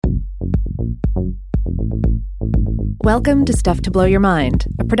Welcome to Stuff to Blow Your Mind,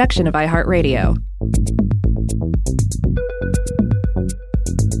 a production of iHeartRadio.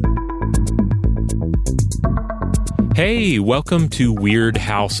 Hey, welcome to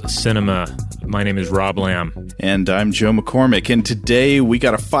Weirdhouse Cinema. My name is Rob Lamb. And I'm Joe McCormick, and today we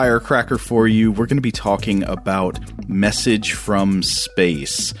got a firecracker for you. We're going to be talking about Message from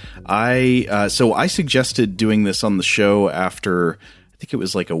Space. I suggested doing this on the show after, I think it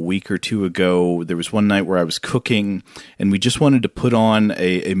was like a week or two ago. There was one night where I was cooking, and we just wanted to put on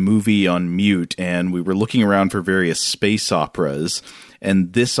a movie on mute, and we were looking around for various space operas.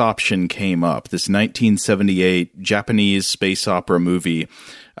 And this option came up, this 1978 Japanese space opera movie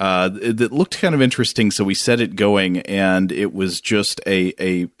that looked kind of interesting, so we set it going, and it was just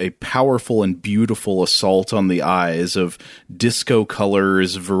a powerful and beautiful assault on the eyes of disco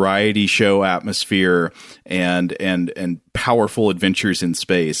colors, variety show atmosphere, and powerful adventures in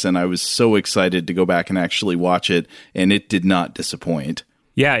space. And I was so excited to go back and actually watch it, and it did not disappoint.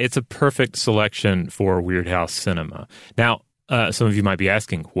 Yeah, it's a perfect selection for Weirdhouse Cinema. Now, some of you might be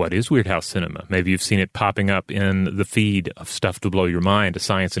asking, what is Weirdhouse Cinema? Maybe you've seen it popping up in the feed of Stuff to Blow Your Mind, a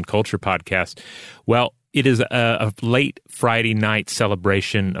science and culture podcast. Well, it is a late Friday night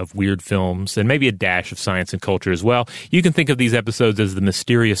celebration of weird films and maybe a dash of science and culture as well. You can think of these episodes as the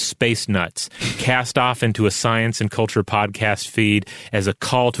mysterious space nuts cast off into a science and culture podcast feed as a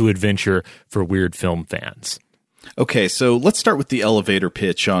call to adventure for weird film fans. Okay, so let's start with the elevator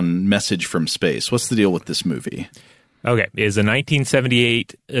pitch on Message from Space. What's the deal with this movie? Okay, it is a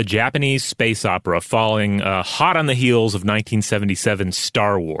 1978 Japanese space opera following hot on the heels of 1977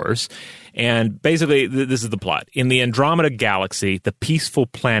 Star Wars. And basically, this is the plot. In the Andromeda Galaxy, the peaceful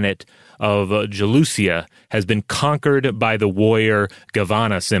planet of Jalusia has been conquered by the warrior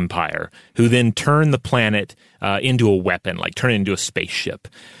Gavanas Empire, who then turn the planet into a weapon, like turn it into a spaceship.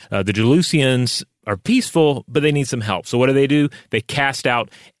 The Jalusians are peaceful, but they need some help. So what do? They cast out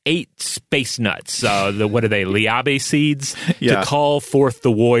 8 space nuts, what are they, Liabe seeds, to call forth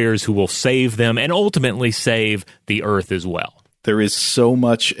the warriors who will save them and ultimately save the Earth as well. There is so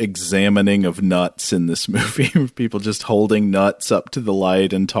much examining of nuts in this movie. People just holding nuts up to the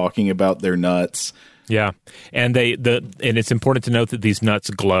light and talking about their nuts. Yeah, and and it's important to note that these nuts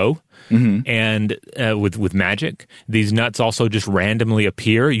glow. Mm-hmm. And with magic, these nuts also just randomly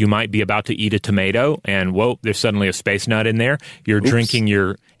appear. You might be about to eat a tomato, and whoa, there's suddenly a space nut in there. You're drinking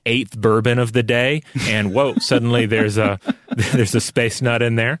your 8th bourbon of the day, and whoa, suddenly there's a space nut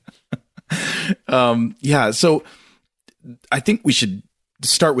in there. Yeah, so I think we should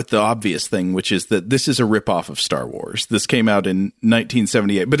start with the obvious thing, which is that this is a ripoff of Star Wars. This came out in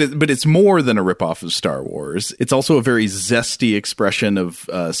 1978, but it's more than a ripoff of Star Wars. It's also a very zesty expression of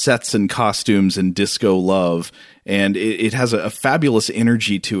sets and costumes and disco love, and it has a fabulous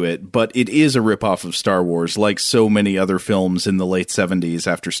energy to it, but it is a ripoff of Star Wars, like so many other films in the late 70s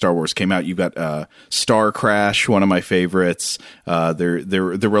after Star Wars came out. You've got Star Crash, one of my favorites. There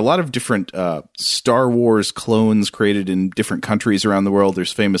were a lot of different Star Wars clones created in different countries around the world.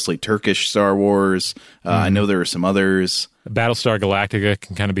 There's famously Turkish Star Wars. I know there are some others. Battlestar Galactica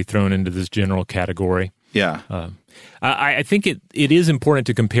can kind of be thrown into this general category. Yeah. I think it is important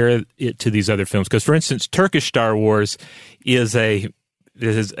to compare it to these other films because, for instance, Turkish Star Wars is a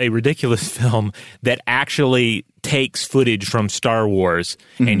ridiculous film that actually takes footage from Star Wars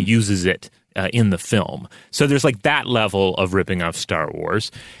and uses it in the film. So there's like that level of ripping off Star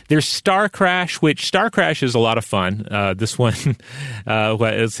Wars. There's Star Crash, which Star Crash is a lot of fun. This one,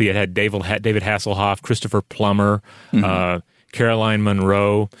 let's see, it had David Hasselhoff, Christopher Plummer, Caroline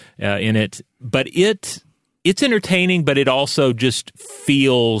Munro in it. But it's entertaining, but it also just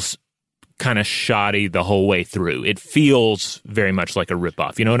feels kind of shoddy the whole way through. It feels very much like a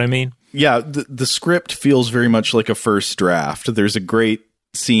ripoff. You know what I mean? Yeah, the script feels very much like a first draft. There's a great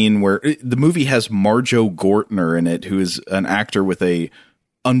scene where the movie has Marjo Gortner in it, who is an actor with a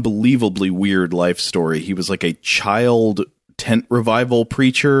unbelievably weird life story. He was like a child tent revival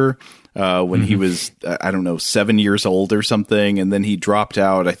preacher when he was, 7 years old or something. And then he dropped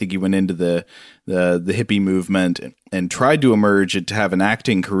out. I think he went into the hippie movement and tried to emerge and to have an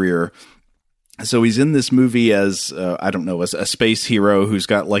acting career. So he's in this movie as as a space hero who's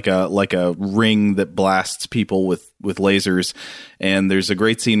got like a ring that blasts people with lasers. And there's a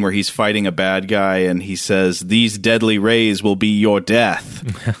great scene where he's fighting a bad guy and he says, "These deadly rays will be your death."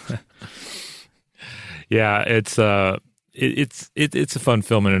 Yeah, it's a fun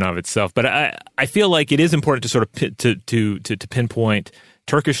film in and of itself. But I feel like it is important to sort of to pinpoint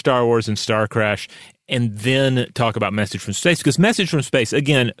Turkish Star Wars and Star Crash, and then talk about Message from Space, because Message from Space,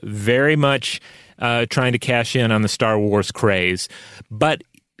 again, very much trying to cash in on the Star Wars craze, but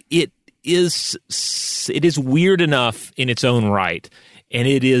is weird enough in its own right. And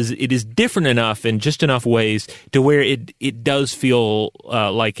it is different enough in just enough ways to where it does feel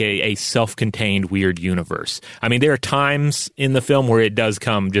like a self-contained weird universe. I mean, there are times in the film where it does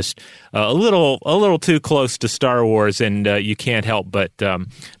come just a little too close to Star Wars, and you can't help but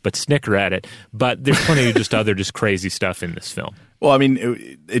snicker at it. But there's plenty of just crazy stuff in this film. Well, I mean,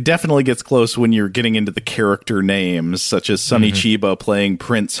 it definitely gets close when you're getting into the character names, such as Sonny Chiba playing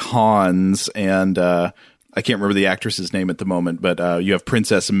Prince Hans, and I can't remember the actress's name at the moment, but you have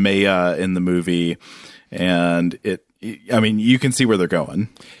Princess Maya in the movie, and you can see where they're going.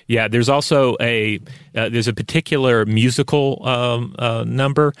 Yeah, there's also there's a particular musical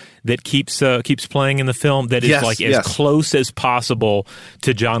number that keeps playing in the film that is as close as possible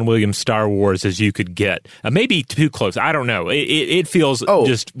to John Williams' Star Wars as you could get. Maybe too close. I don't know. It feels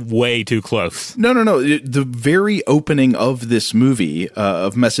just way too close. No. The very opening of this movie,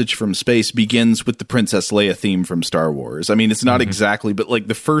 of Message from Space, begins with the Princess Leia theme from Star Wars. I mean, it's not exactly, but like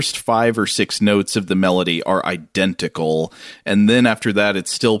the first 5 or 6 notes of the melody are identical. And then after that,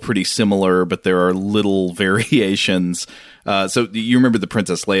 it's still pretty similar, but there are little variations. So you remember the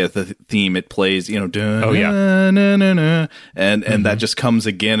Princess Leia theme? It plays, and that just comes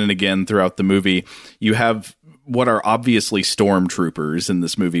again and again throughout the movie. You have what are obviously stormtroopers in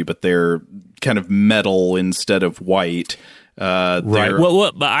this movie, but they're kind of metal instead of white. Right.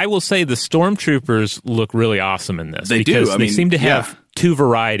 Well, but I will say the stormtroopers look really awesome in this. They do. They seem to have two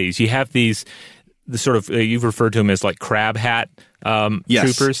varieties. You have the sort of you've referred to them as like crab hat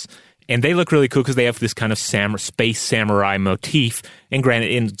troopers, and they look really cool because they have this kind of space samurai motif. And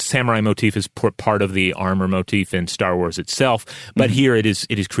granted, samurai motif is part of the armor motif in Star Wars itself, but here it is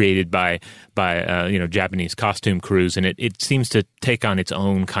created by Japanese costume crews, and it seems to take on its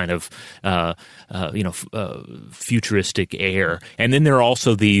own kind of futuristic air. And then there are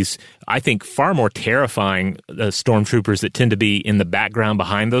also these, I think, far more terrifying stormtroopers that tend to be in the background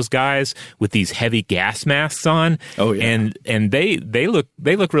behind those guys with these heavy gas masks on. Oh yeah, and they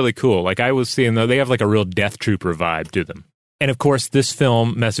look really cool. Like I was seeing, though, they have like a real Death Trooper vibe to them. And of course, this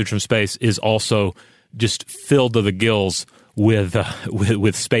film, Message from Space, is also just filled to the gills with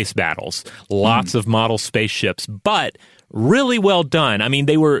space battles. Lots of model spaceships, but really well done. I mean,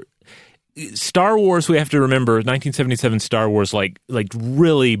 they were Star Wars. We have to remember, 1977 Star Wars like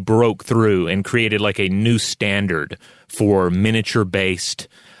really broke through and created like a new standard for miniature-based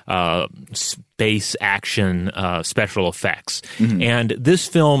space action special effects. And this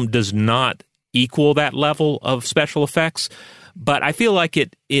film does not equal that level of special effects, but I feel like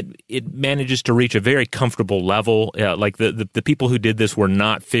it manages to reach a very comfortable level. Like the people who did this were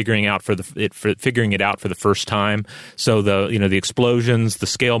not figuring it out for the first time. So the explosions, the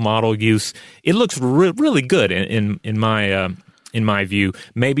scale model use, it looks really good in my view.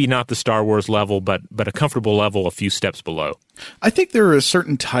 Maybe not the Star Wars level, but a comfortable level a few steps below. I think there are a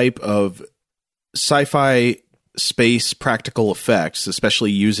certain type of sci-fi space practical effects,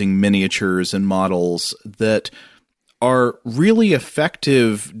 especially using miniatures and models, that are really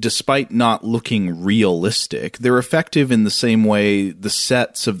effective despite not looking realistic. They're effective in the same way the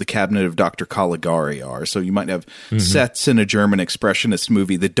sets of the Cabinet of Dr. Caligari are. So you might have sets in a German expressionist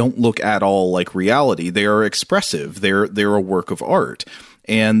movie that don't look at all like reality. They are expressive. They're a work of art.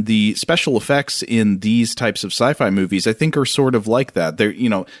 And the special effects in these types of sci-fi movies, I think, are sort of like that. They're,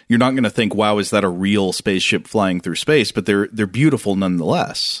 you're not going to think, wow, is that a real spaceship flying through space? But they're beautiful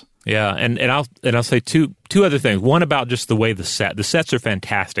nonetheless. Yeah, and I'll say two other things. One about just the way the sets are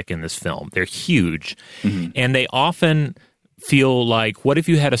fantastic in this film. They're huge, and they often feel like, what if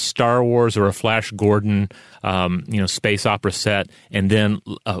you had a Star Wars or a Flash Gordon, space opera set, and then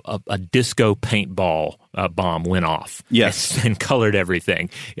a disco paintball bomb went off, and colored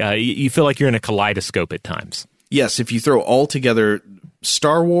everything. You feel like you're in a kaleidoscope at times. Yes, if you throw all together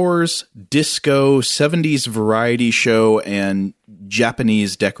Star Wars, disco, 70s variety show, and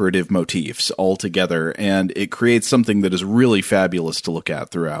Japanese decorative motifs all together, and it creates something that is really fabulous to look at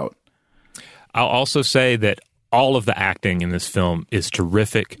throughout. I'll also say that all of the acting in this film is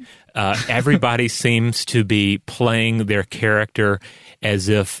terrific. Everybody seems to be playing their character as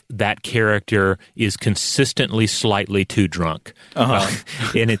if that character is consistently slightly too drunk.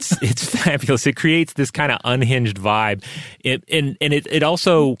 And it's fabulous. It creates this kind of unhinged vibe. It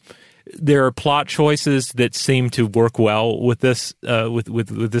also, there are plot choices that seem to work well with this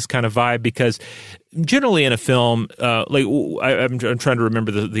with this kind of vibe, because generally in a film, I'm trying to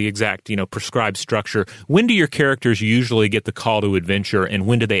remember the exact, prescribed structure. When do your characters usually get the call to adventure, and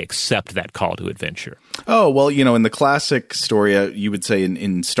when do they accept that call to adventure? Oh, well, in the classic story, you would say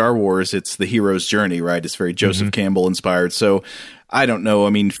in Star Wars, it's the hero's journey, right? It's very Joseph Campbell inspired. So I don't know.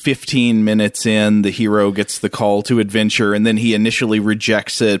 15 minutes in, the hero gets the call to adventure, and then he initially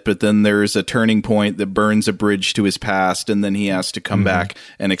rejects it, but then there's a turning point that burns a bridge to his past, and then he has to come back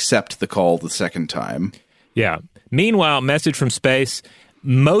and accept the call the second time. Yeah. Meanwhile, Message from Space,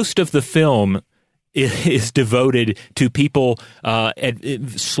 most of the film is devoted to people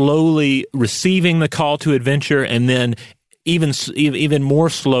slowly receiving the call to adventure and then even more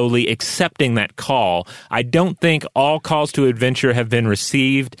slowly accepting that call. I don't think all calls to adventure have been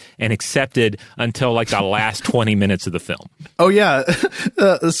received and accepted until like the last 20 minutes of the film. Oh, yeah.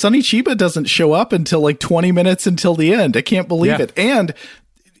 Sonny Chiba doesn't show up until like 20 minutes until the end. I can't believe it. And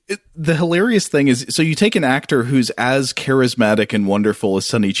the hilarious thing is, so you take an actor who's as charismatic and wonderful as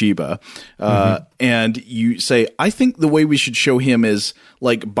Sonny Chiba, and you say, I think the way we should show him is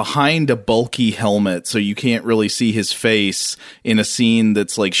like behind a bulky helmet, so you can't really see his face in a scene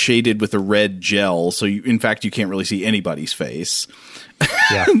that's like shaded with a red gel. So in fact, you can't really see anybody's face.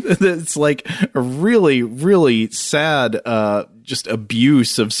 Yeah. It's like a really, really sad, just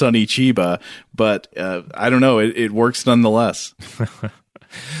abuse of Sonny Chiba, but I don't know. It works nonetheless.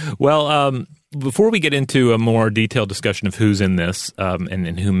 Well, before we get into a more detailed discussion of who's in this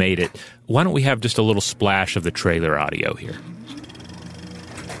and who made it, why don't we have just a little splash of the trailer audio here?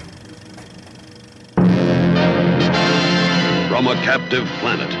 From a captive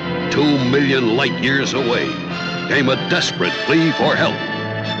planet, 2 million light years away, came a desperate plea for help.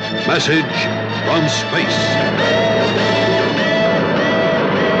 Message from space.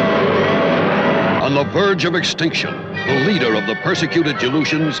 On the verge of extinction, the leader of the persecuted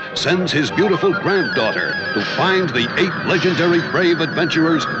Gelusians sends his beautiful granddaughter to find the 8 legendary brave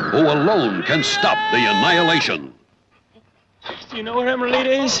adventurers who alone can stop the annihilation. Do you know where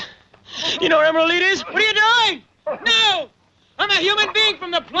Emeralita is? You know where Emeralita is? What are you doing? No! I'm a human being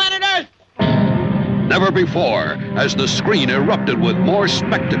from the planet Earth! Never before has the screen erupted with more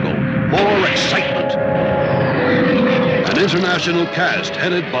spectacle, more excitement. An international cast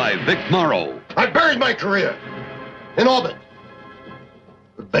headed by Vic Morrow. I buried my career in orbit.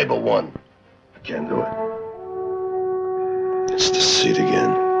 But Babel won. I can't do it. It's to see it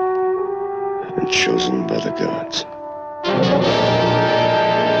again. I've been chosen by the gods.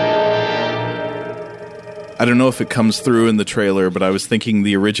 I don't know if it comes through in the trailer, but I was thinking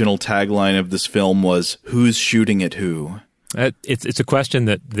the original tagline of this film was, "Who's shooting at who?" It's a question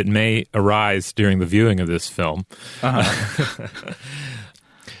that may arise during the viewing of this film.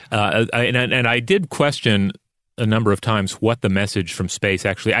 And I did question a number of times what the message from space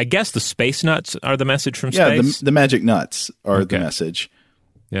actually. I guess the space nuts are the message from space. Yeah, the magic nuts are the message.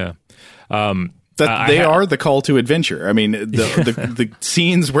 Yeah. They are the call to adventure. I mean, the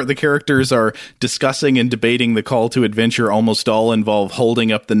scenes where the characters are discussing and debating the call to adventure almost all involve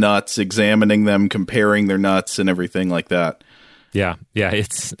holding up the nuts, examining them, comparing their nuts, and everything like that. Yeah,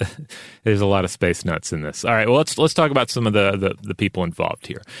 there's a lot of space nuts in this. All right, well, let's talk about some of the people involved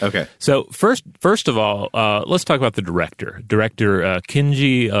here. Okay. So first of all, let's talk about the director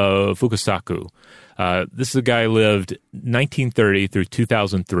Kinji Fukasaku. This is a guy who lived 1930 through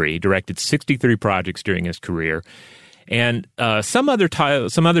 2003, directed 63 projects during his career. And some other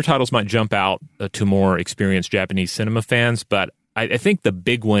titles might jump out to more experienced Japanese cinema fans, but I think the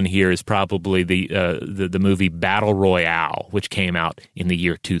big one here is probably the movie Battle Royale, which came out in the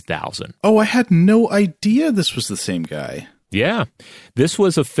year 2000. Oh, I had no idea this was the same guy. Yeah. This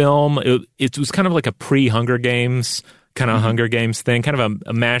was a film, it was kind of like a pre-Hunger Games Hunger Games thing, kind of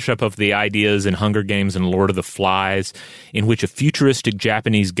a mashup of the ideas in Hunger Games and Lord of the Flies, in which a futuristic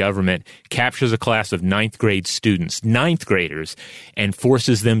Japanese government captures a class of ninth grade students, ninth graders, and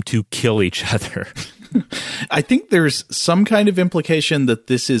forces them to kill each other. I think there's some kind of implication that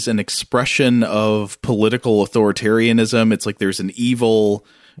this is an expression of political authoritarianism. It's like there's an evil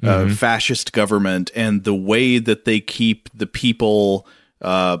fascist government, and the way that they keep the people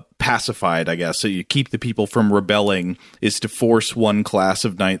pacified, I guess, so you keep the people from rebelling, is to force one class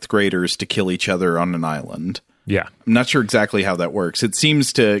of ninth graders to kill each other on an island. Yeah. I'm not sure exactly how that works. It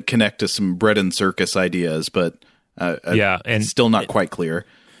seems to connect to some bread and circus ideas, but and still not quite clear.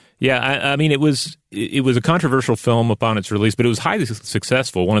 Yeah, I mean, it was a controversial film upon its release, but it was highly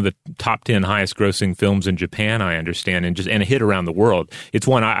successful. One of the top 10 highest grossing films in Japan, I understand, and a hit around the world. It's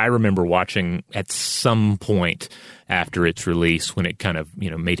one I remember watching at some point after its release when it kind of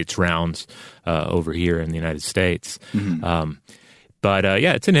made its rounds over here in the United States. Mm-hmm. But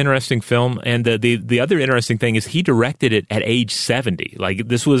yeah, it's an interesting film, and the other interesting thing is he directed it at age 70. Like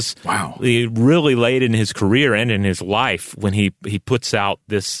this was really late in his career and in his life when he puts out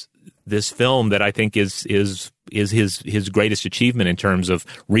this film that I think is his greatest achievement in terms of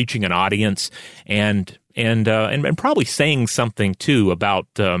reaching an audience and probably saying something too about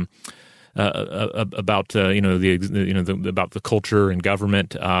about the culture and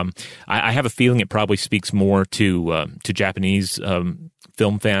government. I have a feeling it probably speaks more to Japanese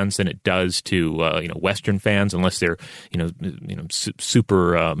film fans than it does to Western fans, unless they're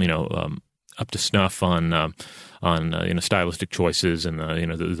super up to snuff on stylistic choices and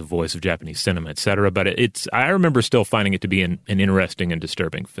the voice of Japanese cinema, etc. But I remember still finding it to be an interesting and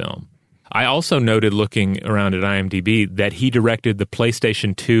disturbing film. I also noted, looking around at IMDb, that he directed the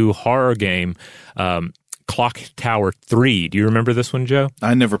PlayStation 2 horror game Clock Tower 3. Do you remember this one, Joe?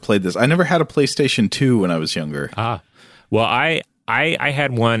 I never played this. I never had a PlayStation 2 when I was younger. Well, I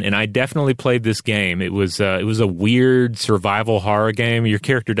had one, and I definitely played this game. It was a weird survival horror game. Your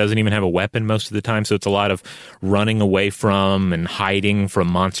character doesn't even have a weapon most of the time, so it's a lot of running away from and hiding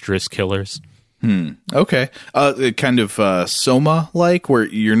from monstrous killers. Okay. Kind of Soma-like, where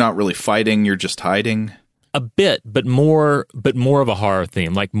you're not really fighting, you're just hiding? A bit, but more of a horror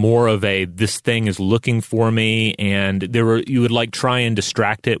theme, like more of a, this thing is looking for me, and you would like try and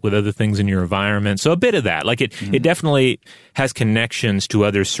distract it with other things in your environment. So a bit of that. Like it definitely has connections to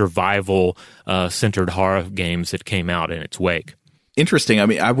other survival centered horror games that came out in its wake. Interesting. I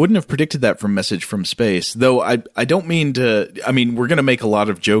mean, I wouldn't have predicted that from Message from Space, though I don't mean to. I mean, we're going to make a lot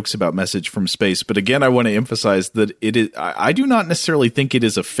of jokes about Message from Space, but again, I want to emphasize that it is. I do not necessarily think it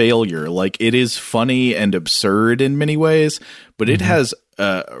is a failure. Like, it is funny and absurd in many ways, but it has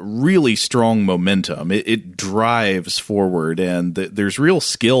really strong momentum. It drives forward, and there's real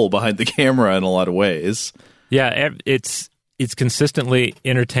skill behind the camera in a lot of ways. Yeah, it's consistently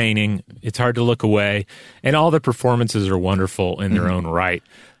entertaining. It's hard to look away, and all the performances are wonderful in their own right.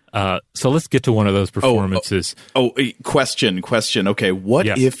 So let's get to one of those performances. Question. Okay, what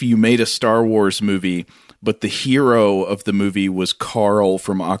if you made a Star Wars movie, but the hero of the movie was Carl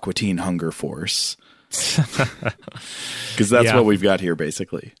from Aqua Teen Hunger Force? Because that's what we've got here,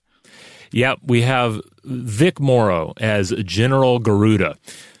 basically. Yeah, we have Vic Morrow as General Garuda.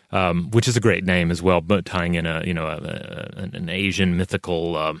 Which is a great name as well, but tying in an Asian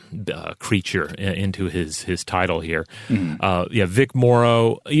mythical creature into his title here. Vic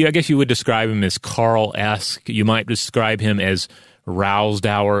Morrow. I guess you would describe him as Carl-esque. You might describe him as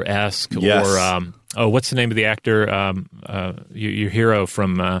Rousdower-esque, yes. Or what's the name of the actor? Your hero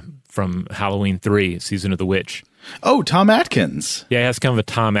from Halloween 3, Season of the Witch. Oh, Tom Atkins. Yeah, it has kind of a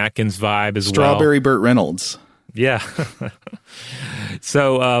Tom Atkins vibe as Strawberry Burt Reynolds. Yeah.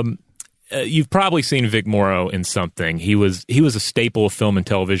 So you've probably seen Vic Morrow in something. He was a staple of film and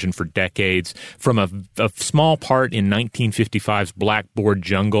television for decades, from a small part in 1955's Blackboard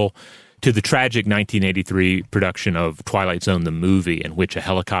Jungle to the tragic 1983 production of Twilight Zone the movie, in which a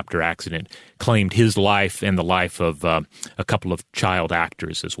helicopter accident claimed his life and the life of a couple of child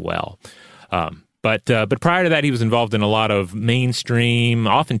actors as well. But prior to that, he was involved in a lot of mainstream,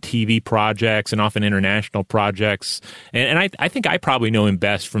 often TV projects and often international projects. And I think I probably know him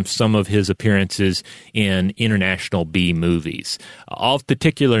best from some of his appearances in international B movies. Of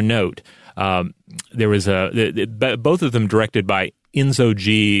particular note, there was both of them directed by Enzo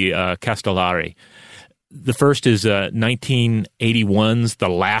G. Castellari. The first is 1981's The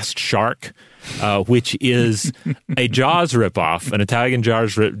Last Shark, which is a Jaws ripoff, an Italian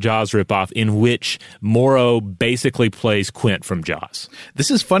Jaws ripoff, in which Morrow basically plays Quint from Jaws.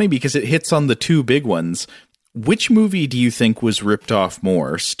 This is funny because it hits on the two big ones. Which movie do you think was ripped off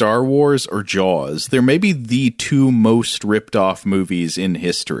more, Star Wars or Jaws? They're maybe the two most ripped off movies in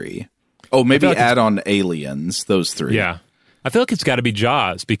history. Oh, maybe add on Aliens, those three. Yeah. I feel like it's got to be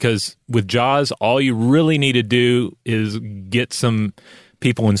Jaws, because with Jaws, all you really need to do is get some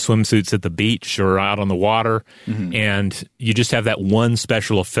people in swimsuits at the beach or out on the water, and you just have that one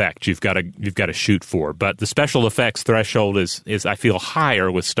special effect you've got to shoot for. But the special effects threshold is I feel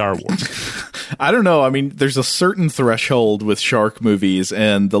higher with Star Wars. I don't know. I mean, there's a certain threshold with shark movies,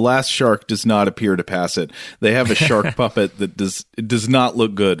 and The Last Shark does not appear to pass it. They have a shark puppet that does not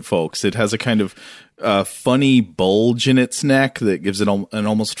look good, folks. It has a kind of funny bulge in its neck that gives it an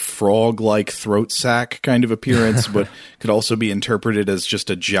almost frog-like throat sack kind of appearance, but could also be interpreted as just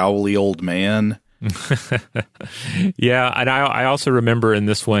a jowly old man. Yeah, and I also remember in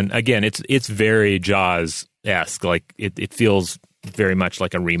this one, again, it's very Jaws-esque. Like it feels very much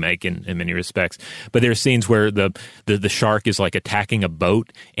like a remake in many respects. But there are scenes where the shark is like attacking a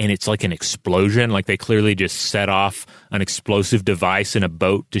boat, and it's like an explosion. Like they clearly just set off an explosive device in a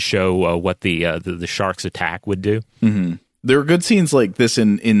boat to show what the shark's attack would do. Mm-hmm. There are good scenes like this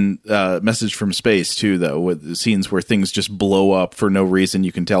in Message from Space too, though, with scenes where things just blow up for no reason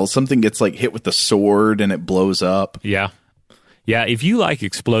you can tell. Something gets like hit with a sword and it blows up. Yeah. Yeah, if you like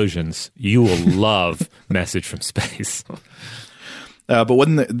explosions, you will love Message from Space. But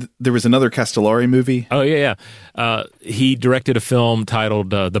wasn't there was another Castellari movie? Oh, yeah. He directed a film titled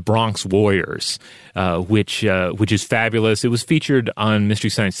The Bronx Warriors, which is fabulous. It was featured on Mystery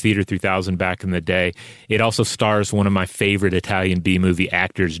Science Theater 3000 back in the day. It also stars one of my favorite Italian B-movie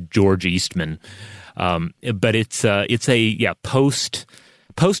actors, George Eastman. But it's a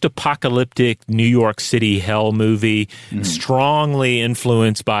post-apocalyptic New York City hell movie, strongly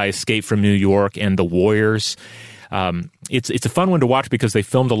influenced by Escape from New York and The Warriors. It's a fun one to watch because they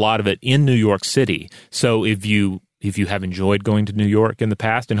filmed a lot of it in New York City. So if you have enjoyed going to New York in the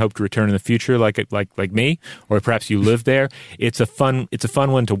past and hope to return in the future, like me, or perhaps you live there, it's a fun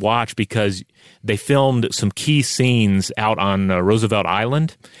one to watch because they filmed some key scenes out on Roosevelt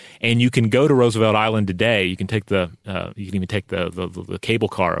Island, and you can go to Roosevelt Island today. You can take you can even take the cable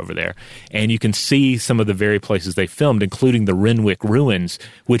car over there, and you can see some of the very places they filmed, including the Renwick ruins,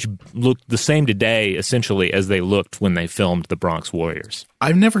 which look the same today essentially as they looked when they filmed The Bronx Warriors.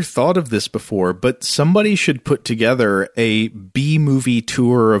 I've never thought of this before, but somebody should put together a B-movie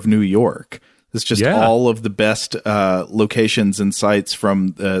tour of New York. It's just all of the best locations and sites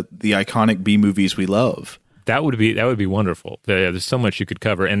from the iconic B-movies we love. That would be wonderful. There's so much you could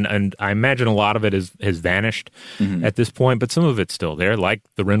cover, and I imagine a lot of it has vanished at this point, but some of it's still there, like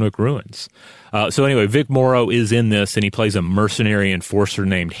the Renwick ruins. So anyway, Vic Morrow is in this, and he plays a mercenary enforcer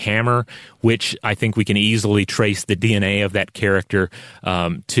named Hammer, which I think we can easily trace the DNA of that character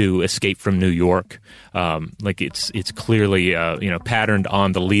to Escape from New York. Like it's clearly patterned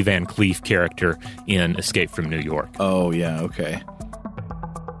on the Lee Van Cleef character in Escape from New York. Oh yeah, okay.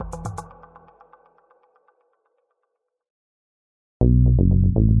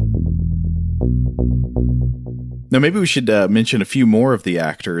 Now, maybe we should mention a few more of the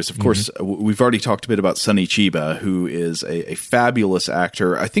actors. Of course, we've already talked a bit about Sonny Chiba, who is a fabulous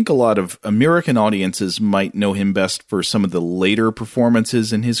actor. I think a lot of American audiences might know him best for some of the later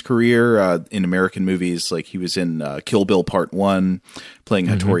performances in his career in American movies. Like he was in Kill Bill Part 1, playing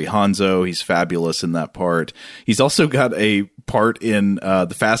Hattori Hanzo. He's fabulous in that part. He's also got a part in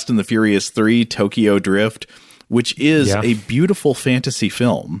The Fast and the Furious 3, Tokyo Drift, which is a beautiful fantasy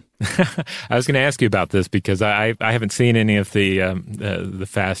film. I was going to ask you about this because I haven't seen any of the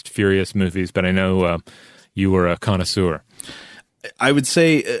Fast Furious movies, but I know you were a connoisseur. I would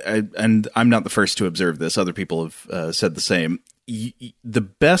say, and I'm not the first to observe this, other people have said the same, the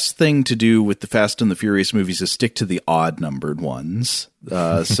best thing to do with the Fast and the Furious movies is stick to the odd-numbered ones.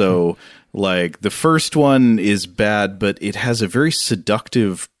 So, like, the first one is bad, but it has a very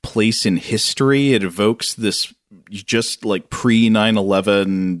seductive place in history. It evokes this just like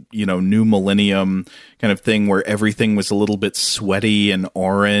pre-9/11, new millennium kind of thing where everything was a little bit sweaty and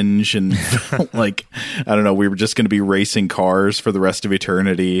orange and like, I don't know, we were just going to be racing cars for the rest of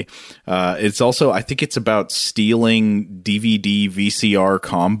eternity. It's also, I think it's about stealing DVD VCR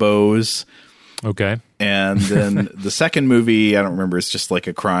combos. Okay. And then the second movie, I don't remember, it's just like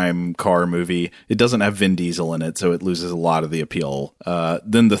a crime car movie. It doesn't have Vin Diesel in it, so it loses a lot of the appeal.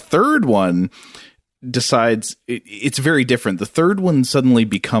 Then the third one decides it's very different. The third one suddenly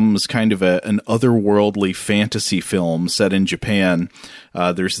becomes kind of an otherworldly fantasy film set in Japan.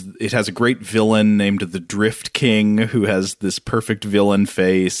 It has a great villain named the Drift King who has this perfect villain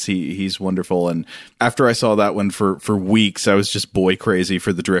face. He's wonderful. And after I saw that one for weeks, I was just boy crazy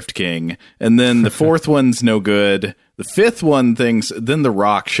for the Drift King. And then the fourth one's no good. The fifth one, then The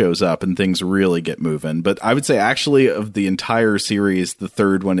Rock shows up and things really get moving. But I would say actually of the entire series, the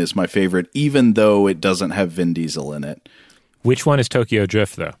third one is my favorite, even though it doesn't have Vin Diesel in it. Which one is Tokyo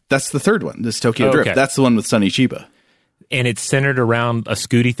Drift, though? That's the third one. This Tokyo Drift. That's the one with Sonny Chiba. And it's centered around a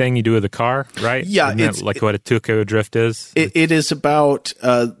scooty thing you do with a car, right? Yeah. It's like what a Tokyo Drift is? It is about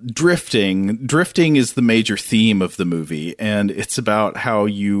drifting. Drifting is the major theme of the movie, and it's about how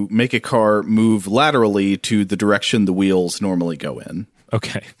you make a car move laterally to the direction the wheels normally go in.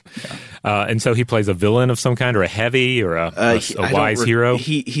 Okay. Yeah. And so he plays a villain of some kind, or a heavy, or a wise hero?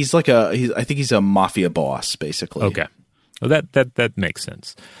 He's like I think he's a mafia boss, basically. Okay. Well, that makes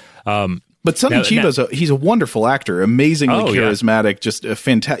sense. But Sonny Chiba's he's a wonderful actor, amazingly charismatic, just a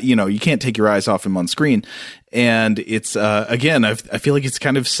fantastic. You can't take your eyes off him on screen. And it's again, I feel like it's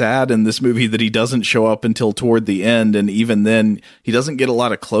kind of sad in this movie that he doesn't show up until toward the end, and even then, he doesn't get a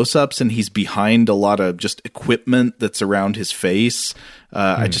lot of close-ups, and he's behind a lot of just equipment that's around his face.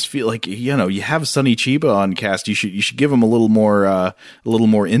 I just feel like you have Sonny Chiba on cast, you should give him a little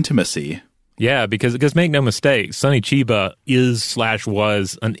more intimacy. Yeah, because make no mistake, Sonny Chiba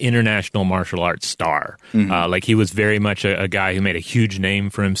was an international martial arts star. Like he was very much a guy who made a huge name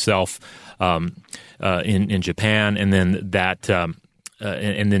for himself in Japan, and then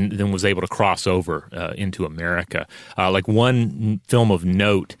and then was able to cross over into America. Like one film of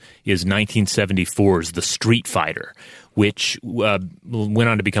note is 1974's The Street Fighter, which went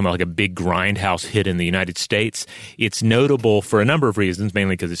on to become like a big grindhouse hit in the United States. It's notable for a number of reasons,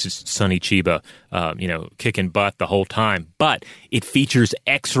 mainly because it's just Sonny Chiba, kicking butt the whole time. But it features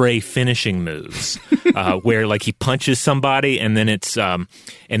X-ray finishing moves, where like he punches somebody, and then it's an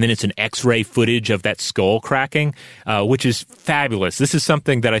X-ray footage of that skull cracking, which is fabulous. This is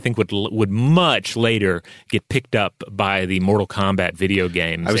something that I think would much later get picked up by the Mortal Kombat video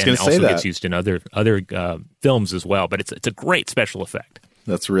games. I was going to say that gets used in other films as well. But it's a great special effect.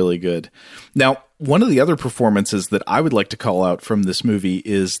 That's really good. Now, one of the other performances that I would like to call out from this movie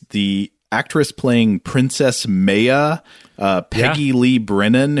is the actress playing Princess Maya, Peggy Lee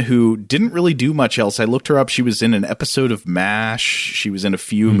Brennan, who didn't really do much else. I looked her up. She was in an episode of MASH. She was in a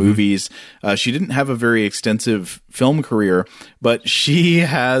few movies. She didn't have a very extensive film career, but she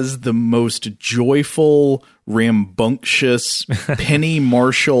has the most joyful, rambunctious Penny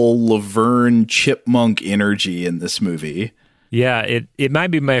Marshall, Laverne, chipmunk energy in this movie. Yeah, it might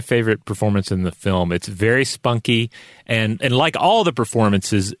be my favorite performance in the film. It's very spunky, and like all the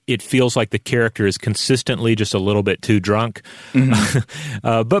performances, it feels like the character is consistently just a little bit too drunk,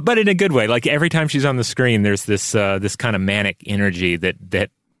 but in a good way. Like every time she's on the screen, there's this kind of manic energy that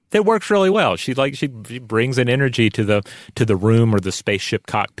works really well. She brings an energy to the room or the spaceship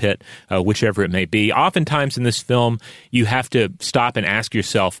cockpit, whichever it may be. Oftentimes in this film, you have to stop and ask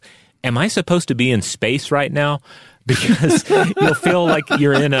yourself, am I supposed to be in space right now? Because you'll feel like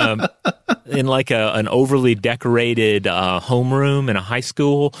you're in an overly decorated homeroom in a high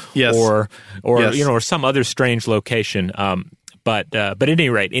school, or some other strange location. But at any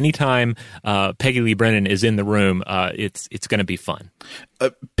rate, anytime Peggy Lee Brennan is in the room, it's going to be fun.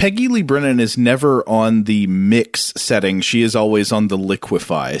 Peggy Lee Brennan is never on the mix setting. She is always on the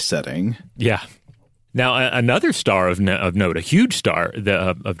liquefy setting. Yeah. Now, another star of note, a huge star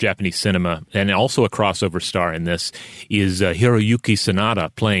of Japanese cinema, and also a crossover star in this, is Hiroyuki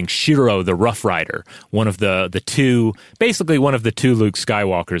Sanada playing Shiro the Rough Rider, one of the two Luke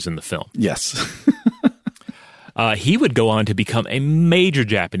Skywalkers in the film. Yes. He would go on to become a major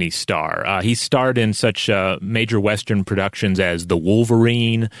Japanese star. He starred in such major Western productions as The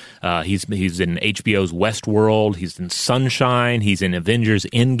Wolverine. He's in HBO's Westworld. He's in Sunshine. He's in Avengers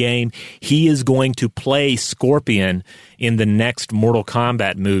Endgame. He is going to play Scorpion in the next Mortal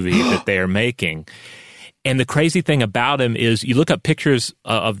Kombat movie that they are making. And the crazy thing about him is you look up pictures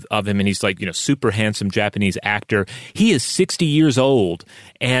of him, and he's like, super handsome Japanese actor. He is 60 years old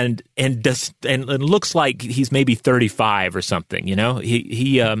and looks like he's maybe 35 or something.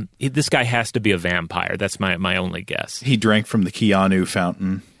 This guy has to be a vampire. That's my only guess. He drank from the Keanu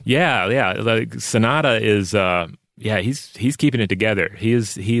fountain. Yeah. Like Sanada is he's keeping it together. He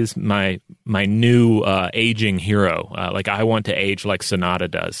is my new aging hero. Like I want to age like Sanada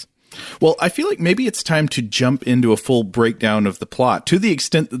does. Well, I feel like maybe it's time to jump into a full breakdown of the plot to the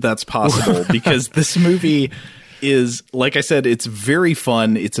extent that that's possible, because this movie is, like I said, it's very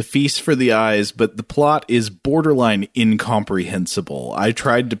fun. It's a feast for the eyes, but the plot is borderline incomprehensible. I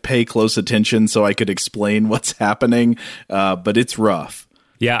tried to pay close attention so I could explain what's happening, but it's rough.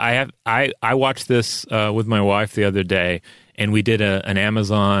 Yeah, I watched this with my wife the other day, and we did an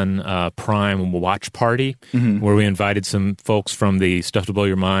Amazon Prime watch party where we invited some folks from the Stuff to Blow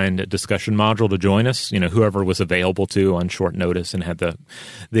Your Mind discussion module to join us, whoever was available to on short notice and had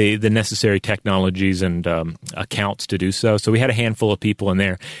the necessary technologies and accounts to do so. So we had a handful of people in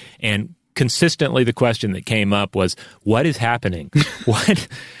there, and consistently the question that came up was, what is happening? What?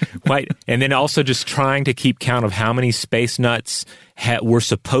 And then also just trying to keep count of how many space nuts were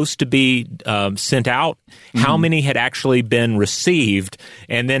supposed to be sent out, how many had actually been received,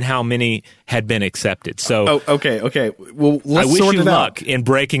 and then how many had been accepted. So, okay. Well, let's I wish sort you it luck out. In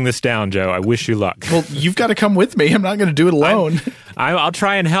breaking this down, Joe. I wish you luck. Well, you've got to come with me. I'm not going to do it alone. I'll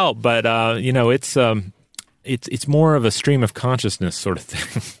try and help, but it's it's more of a stream of consciousness sort of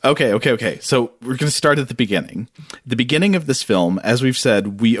thing. Okay. So we're going to start at the beginning. The beginning of this film, as we've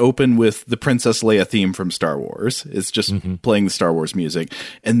said, we open with the Princess Leia theme from Star Wars. It's just playing the Star Wars music.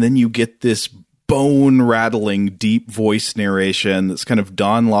 And then you get this bone-rattling, deep voice narration that's kind of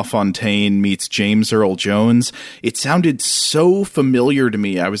Don LaFontaine meets James Earl Jones. It sounded so familiar to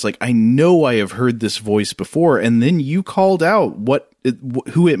me. I was like, I know I have heard this voice before. And then you called out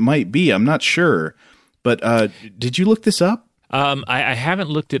who it might be. I'm not sure. But did you look this up? I haven't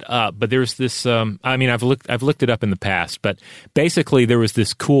looked it up, but there's this. I've looked it up in the past, but basically there was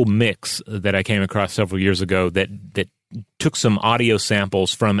this cool mix that I came across several years ago that took some audio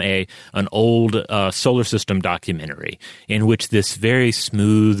samples from an old solar system documentary in which this very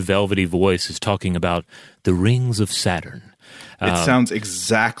smooth, velvety voice is talking about the rings of Saturn. It sounds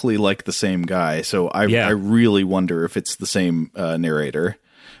exactly like the same guy, so I really wonder if it's the same narrator.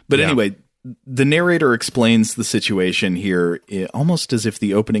 But anyway. The narrator explains the situation here almost as if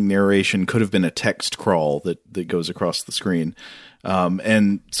the opening narration could have been a text crawl that goes across the screen.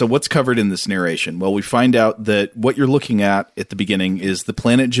 And so what's covered in this narration? Well, we find out that what you're looking at the beginning is the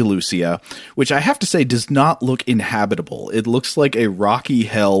planet Gelucia, which I have to say does not look inhabitable. It looks like a rocky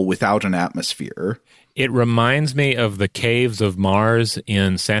hell without an atmosphere. It reminds me of the caves of Mars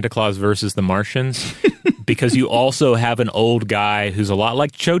in Santa Claus versus the Martians, because you also have an old guy who's a lot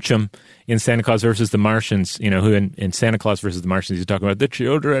like Chochum in Santa Claus versus the Martians, who in Santa Claus versus the Martians, he's talking about the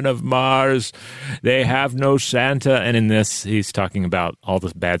children of Mars. They have no Santa. And in this, he's talking about all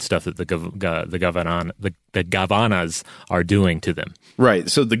the bad stuff that the Gavanas are doing to them. Right.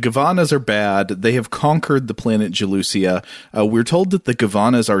 So the Gavanas are bad. They have conquered the planet Gelucia. We're told that the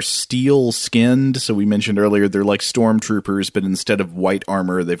Gavanas are steel-skinned. So we mentioned earlier they're like stormtroopers, but instead of white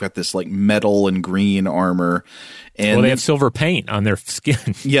armor, they've got this like metal and green armor. And they have silver paint on their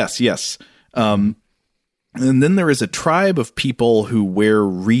skin. Yes. And then there is a tribe of people who wear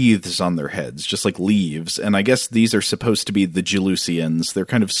wreaths on their heads, just like leaves. And I guess these are supposed to be the Gelucians. They're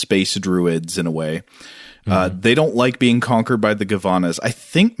kind of space druids in a way. They don't like being conquered by the Gavanas. I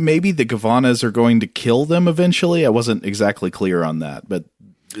think maybe the Gavanas are going to kill them eventually. I wasn't exactly clear on that, but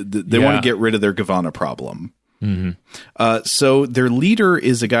they want to get rid of their Gavana problem. So their leader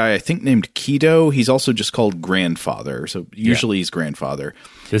is a guy I think named Kido. He's also just called Grandfather. So usually he's Grandfather.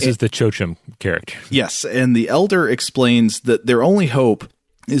 This is the Chochum character. Yes, and the Elder explains that their only hope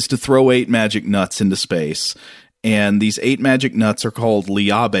is to throw 8 magic nuts into space. And these 8 magic nuts are called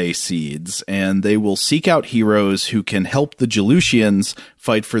Liabe seeds, and they will seek out heroes who can help the Gelucians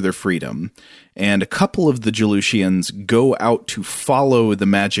fight for their freedom. And a couple of the Gelucians go out to follow the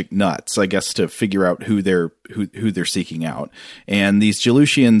magic nuts, I guess, to figure out who they're seeking out. And these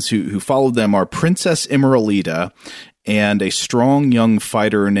Gelucians who follow them are Princess Emeralida and a strong young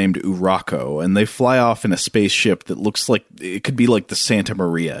fighter named Urako, and they fly off in a spaceship that looks like it could be like the Santa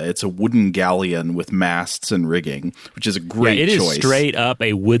Maria. It's a wooden galleon with masts and rigging, which is a great choice. It is straight up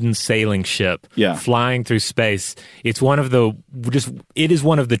a wooden sailing ship flying through space. It is one of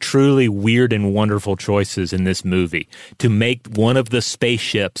the truly weird and wonderful choices in this movie to make one of the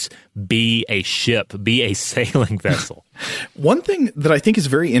spaceships be a ship, be a sailing vessel. One thing that I think is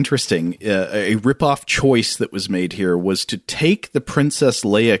very interesting, a ripoff choice that was made here, was to take the Princess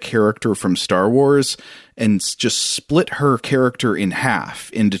Leia character from Star Wars and just split her character in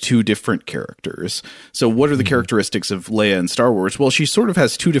half into 2 different characters. So what are the characteristics of Leia in Star Wars? Well, she sort of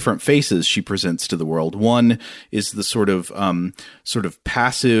has 2 different faces she presents to the world. One is the sort of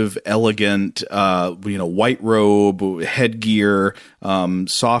passive, elegant, white robe, headgear,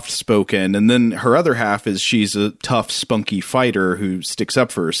 soft-spoken. And then her other half is she's a tough, spunky fighter who sticks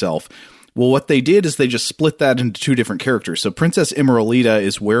up for herself. Well, what they did is they just split that into 2 different characters. So Princess Emeralida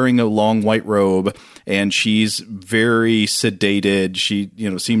is wearing a long white robe, and she's very sedated. She,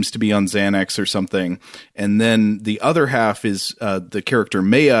 seems to be on Xanax or something. And then the other half is the character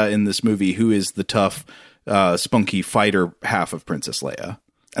Maya in this movie, who is the tough, spunky fighter half of Princess Leia.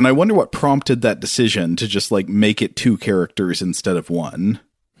 And I wonder what prompted that decision to just make it 2 characters instead of 1.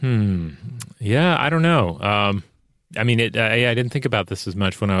 Yeah, I don't know. I didn't think about this as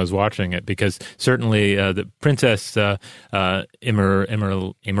much when I was watching it, because certainly the Princess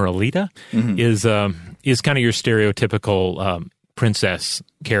Emeralida is kind of your stereotypical princess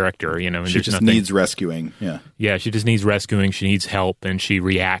character, and she just needs rescuing. Yeah, she just needs rescuing. She needs help, and she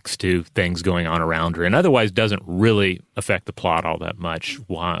reacts to things going on around her, and otherwise doesn't really affect the plot all that much.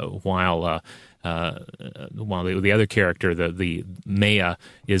 While the other character, the Maya,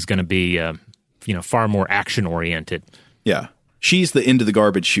 is going to be far more action oriented. Yeah, she's the into the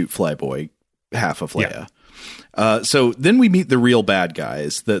garbage chute flyboy half of Leia. So then we meet the real bad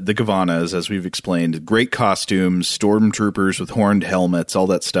guys, the Gavanas, as we've explained. Great costumes, stormtroopers with horned helmets, all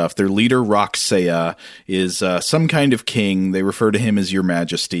that stuff. Their leader, Roxea, is some kind of king. They refer to him as Your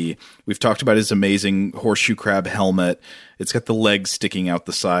Majesty. We've talked about his amazing horseshoe crab helmet. It's got the legs sticking out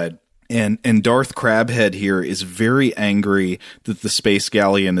the side. And Darth Crabhead here is very angry that the space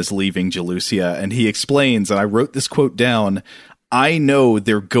galleon is leaving Jalusia. And he explains, and I wrote this quote down, "I know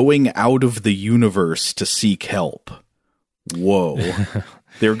they're going out of the universe to seek help." Whoa.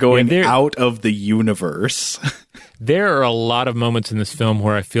 They're going out of the universe. There are a lot of moments in this film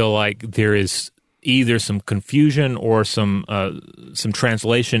where I feel like there is either some confusion or some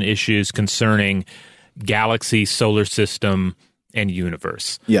translation issues concerning galaxy, solar system, and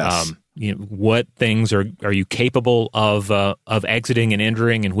universe. Yes. What things are you capable of exiting and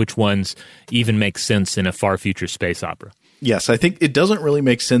entering, and which ones even make sense in a far future space opera? Yes, I think it doesn't really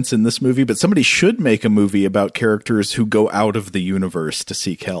make sense in this movie, but somebody should make a movie about characters who go out of the universe to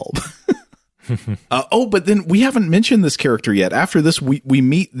seek help. But then we haven't mentioned this character yet. After this, we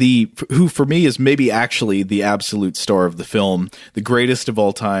meet who for me is maybe actually the absolute star of the film, the greatest of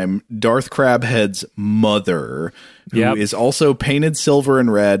all time, Darth Crabhead's mother, who is also painted silver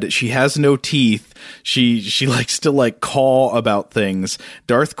and red. She has no teeth. She likes to caw about things.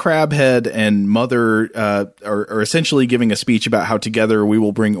 Darth Crabhead and Mother are essentially giving a speech about how together we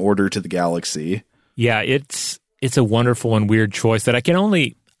will bring order to the galaxy. Yeah, it's a wonderful and weird choice that I can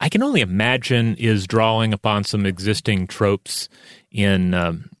only imagine is drawing upon some existing tropes in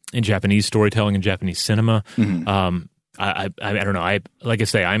Japanese storytelling and Japanese cinema. Mm-hmm. I don't know. Like I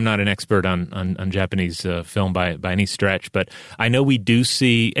say, I'm not an expert on Japanese film by any stretch, but I know we do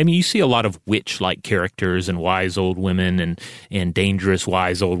see. I mean, you see a lot of witch-like characters and wise old women and dangerous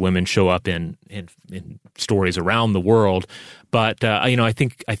wise old women show up in stories around the world. But I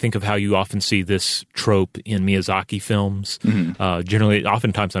think of how you often see this trope in Miyazaki films. Mm-hmm. Generally,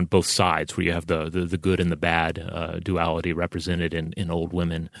 oftentimes on both sides, where you have the good and the bad duality represented in old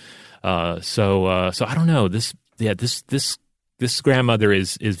women. So I don't know. This grandmother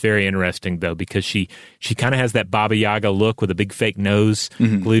is very interesting though, because she kind of has that Baba Yaga look with a big fake nose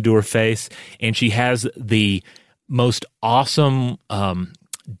glued to her face, and she has the most awesome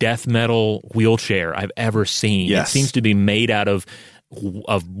death metal wheelchair I've ever seen. Yes. It seems to be made out of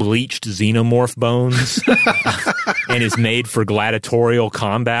bleached xenomorph bones and is made for gladiatorial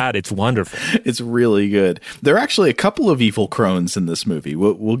combat. It's wonderful. It's really good. There are actually a couple of evil crones in this movie.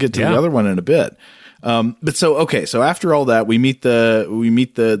 We'll get to the other one in a bit. So after all that, we meet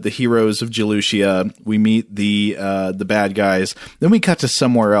the heroes of Jalusia. We meet the bad guys. Then we cut to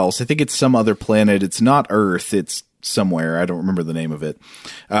somewhere else. I think it's some other planet. It's not Earth. It's somewhere. I don't remember the name of it.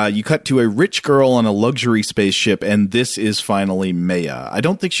 You cut to a rich girl on a luxury spaceship, and this is finally Maya. I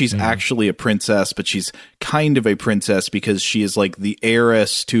don't think she's actually a princess, but she's kind of a princess because she is like the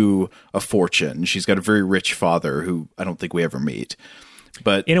heiress to a fortune. She's got a very rich father who I don't think we ever meet.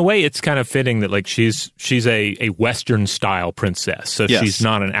 But in a way, it's kind of fitting that she's a Western style princess. So she's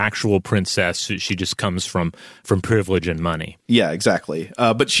not an actual princess. She just comes from privilege and money. Yeah, exactly.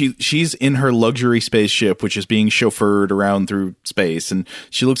 But she's in her luxury spaceship, which is being chauffeured around through space, and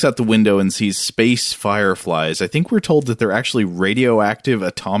she looks out the window and sees space fireflies. I think we're told that they're actually radioactive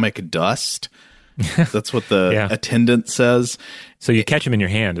atomic dust. That's what the attendant says. So you catch them in your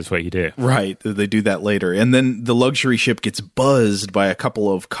hand is what you do. Right. They do that later. And then the luxury ship gets buzzed by a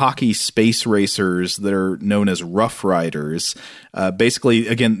couple of cocky space racers that are known as Rough Riders. Basically,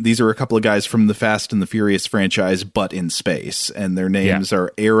 again, these are a couple of guys from the Fast and the Furious franchise, but in space. And their names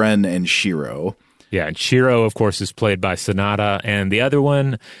are Aaron and Shiro. Yeah, and Shiro, of course, is played by Sonata, and the other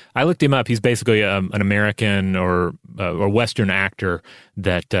one, I looked him up. He's basically an American or Western actor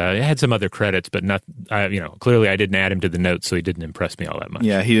that had some other credits, but not. Clearly, I didn't add him to the notes, so he didn't impress me all that much.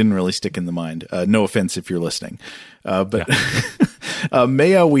 Yeah, he didn't really stick in the mind. No offense if you're listening, but.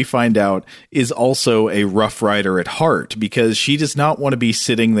 Maya, we find out, is also a Rough Rider at heart because she does not want to be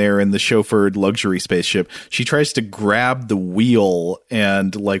sitting there in the chauffeured luxury spaceship. She tries to grab the wheel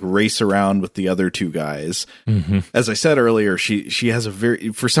and race around with the other two guys. Mm-hmm. As I said earlier, she has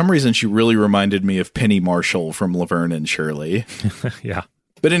for some reason, she really reminded me of Penny Marshall from Laverne and Shirley. Yeah.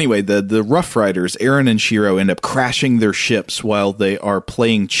 But anyway, the Rough Riders, Aaron and Shiro, end up crashing their ships while they are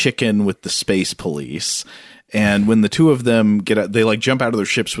playing chicken with the space police. And when the two of them get out, they jump out of their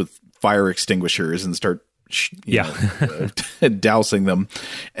ships with fire extinguishers and start dousing them.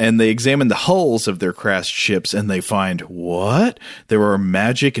 And they examine the hulls of their crashed ships and they find, what? There are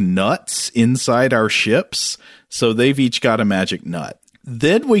magic nuts inside our ships? So they've each got a magic nut.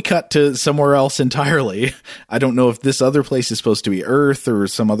 Then we cut to somewhere else entirely. I don't know if this other place is supposed to be Earth or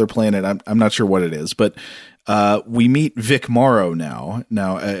some other planet. I'm not sure what it is, but we meet Vic Morrow now.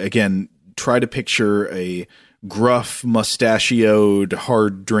 Now, again, try to picture a gruff, mustachioed,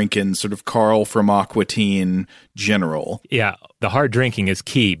 hard-drinking sort of Carl from Aqua Teen general. Yeah, the hard drinking is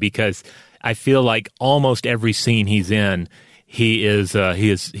key because I feel like almost every scene he's in, he's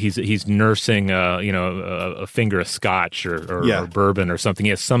nursing a finger of scotch or bourbon or something. He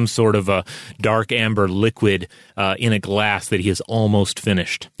has some sort of a dark amber liquid in a glass that he has almost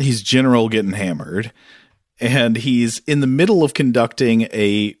finished. He's general getting hammered, and he's in the middle of conducting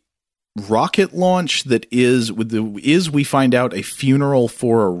a rocket launch that is we find out a funeral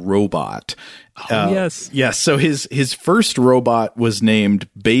for a robot. Yes. Yes. So his first robot was named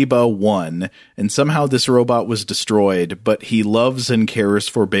Beba 1, and somehow this robot was destroyed, but he loves and cares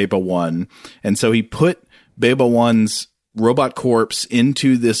for Beba 1. And so he put Beba 1's robot corpse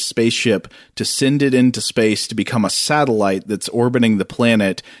into this spaceship to send it into space to become a satellite that's orbiting the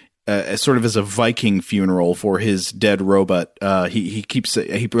planet, sort of as a Viking funeral for his dead robot. He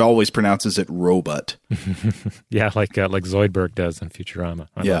always pronounces it robot. Yeah, like Zoidberg does in Futurama.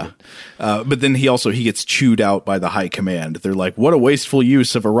 But then he gets chewed out by the high command. They're like, what a wasteful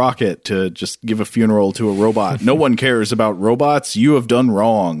use of a rocket to just give a funeral to a robot. No one cares about robots. You have done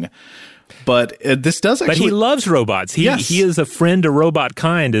wrong. But this does actually... But he loves robots. He is a friend to robot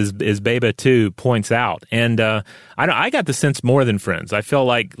kind, as Beba 2 points out. And I got the sense more than friends. I feel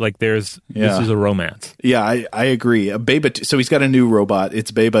like this is a romance. Yeah, I agree. Beba 2, so he's got a new robot.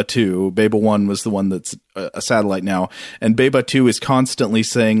 It's Beba 2. Beba 1 was the one that's a satellite now. And Beba 2 is constantly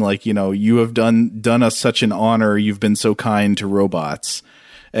saying, like, you have done us such an honor. You've been so kind to robots.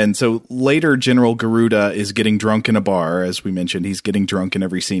 And so later, General Garuda is getting drunk in a bar. As we mentioned, he's getting drunk in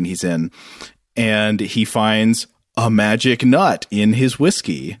every scene he's in. And he finds a magic nut in his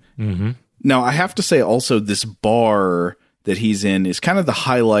whiskey. Mm-hmm. Now, I have to say also, this bar that he's in is kind of the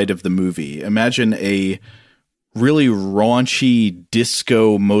highlight of the movie. Imagine a really raunchy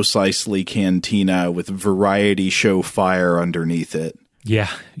disco Mos Eisley cantina with variety show fire underneath it. Yeah,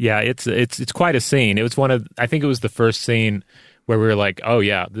 it's quite a scene. It was I think it was the first scene where we were like, oh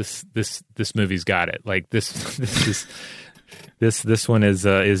yeah, this movie's got it. Like this one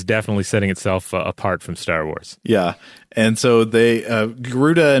is definitely setting itself apart from Star Wars. Yeah. And so they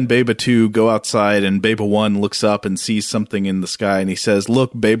Garuda and Beba 2 go outside, and Beba 1 looks up and sees something in the sky, and he says,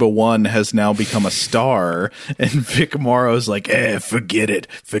 look, Beba 1 has now become a star. And Vic Morrow's like, forget it,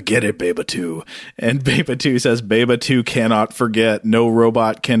 Beba 2. And Beba 2 says, Beba 2 cannot forget. No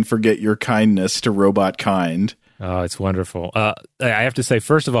robot can forget your kindness to robot kind. Oh, it's wonderful. I have to say,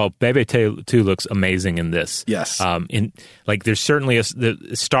 first of all, Bebe 2 looks amazing in this. Yes. There's certainly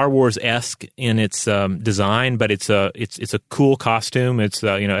the Star Wars-esque in its design, but it's a cool costume. It's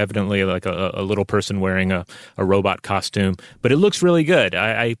evidently like a little person wearing a robot costume, but it looks really good.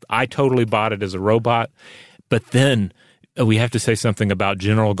 I totally bought it as a robot, but then we have to say something about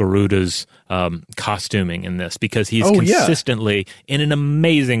General Garuda's costuming in this, because he's consistently in an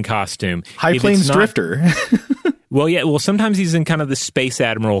amazing costume. High Plains Drifter. Well, sometimes he's in kind of the Space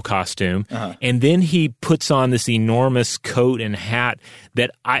Admiral costume, and then he puts on this enormous coat and hat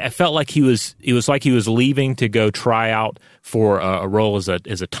that I felt like it was like he was leaving to go try out for a role as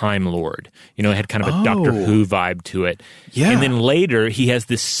a Time Lord. It had kind of a Doctor Who vibe to it. Yeah. And then later he has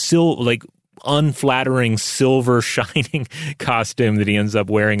this unflattering silver shining costume that he ends up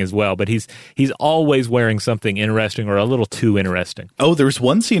wearing as well, but he's always wearing something interesting, or a little too interesting. Oh, there's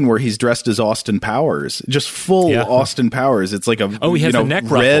one scene where he's dressed as Austin Powers, just full Austin Powers. It's like a he has a neck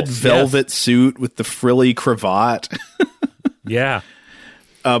red velvet suit with the frilly cravat. Yeah.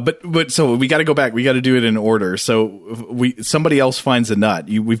 But so we got to go back. We got to do it in order. So somebody else finds a nut.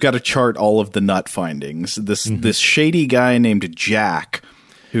 We've got to chart all of the nut findings. This shady guy named Jack,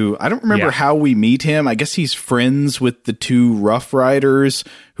 who I don't remember how we meet him. I guess he's friends with the two Rough Riders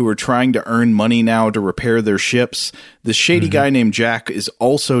who are trying to earn money now to repair their ships. This shady guy named Jack is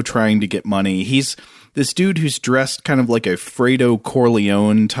also trying to get money. He's this dude who's dressed kind of like a Fredo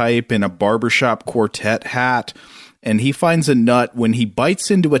Corleone type in a barbershop quartet hat. And he finds a nut when he bites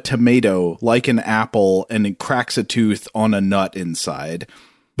into a tomato like an apple, and it cracks a tooth on a nut inside.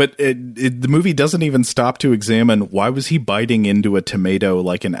 But the movie doesn't even stop to examine, why was he biting into a tomato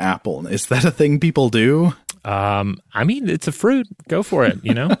like an apple? Is that a thing people do? I mean, it's a fruit. Go for it,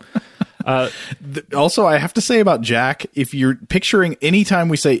 Also, I have to say about Jack, if you're picturing anytime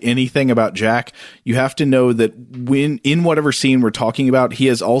we say anything about Jack, you have to know that in whatever scene we're talking about, he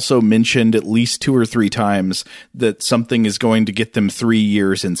has also mentioned at least 2 or 3 times that something is going to get them 3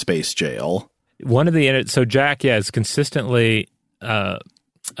 years in space jail. So Jack, is consistently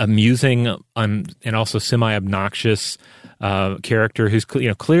amusing and also semi-obnoxious character who's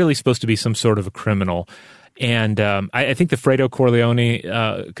clearly supposed to be some sort of a criminal. And I think the Fredo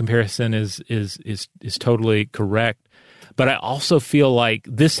Corleone comparison is totally correct. But I also feel like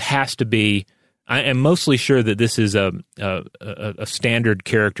this has to be. I am mostly sure that this is a standard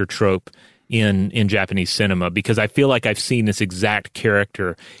character trope in Japanese cinema, because I feel like I've seen this exact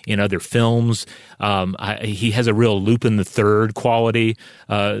character in other films. He has a real Lupin the Third quality,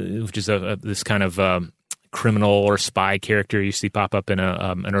 which is this kind of criminal or spy character you see pop up in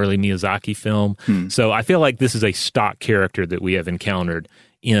an early Miyazaki film. So I feel like this is a stock character that we have encountered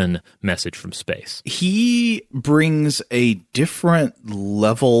in Message from Space. He brings a different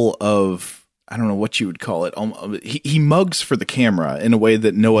level of, I don't know what you would call it. He mugs for the camera in a way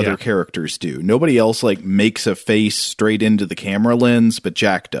that no other characters do. Nobody else makes a face straight into the camera lens, but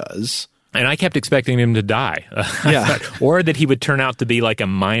Jack does. And I kept expecting him to die, or that he would turn out to be like a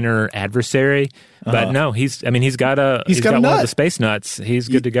minor adversary. But no, he's got one of the space nuts. He's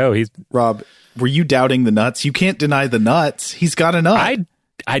good to go. Rob, were you doubting the nuts? You can't deny the nuts. He's got a nut.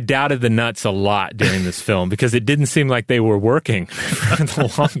 I doubted the nuts a lot during this film because it didn't seem like they were working for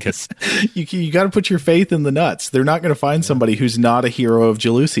the longest. You got to put your faith in the nuts. They're not going to find somebody who's not a hero of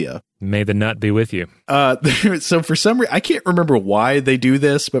Jelusia. May the nut be with you. So for some reason, I can't remember why they do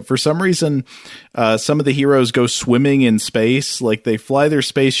this, but for some reason, some of the heroes go swimming in space. Like they fly their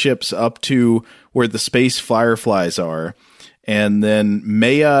spaceships up to where the space fireflies are. And then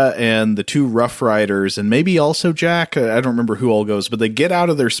Maya and the two Rough Riders, and maybe also Jack, I don't remember who all goes, but they get out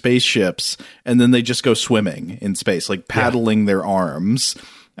of their spaceships, and then they just go swimming in space, like paddling their arms.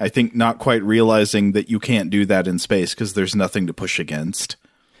 I think not quite realizing that you can't do that in space because there's nothing to push against.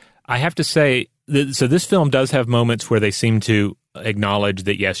 I have to say, so this film does have moments where they seem to acknowledge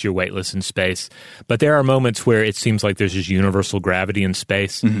that, yes, you're weightless in space, but there are moments where it seems like there's just universal gravity in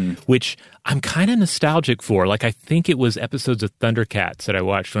space, which I'm kind of nostalgic for. Like, I think it was episodes of Thundercats that I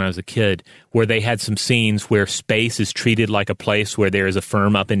watched when I was a kid, where they had some scenes where space is treated like a place where there is a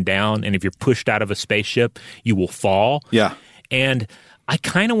firm up and down, and if you're pushed out of a spaceship, you will fall. Yeah. And I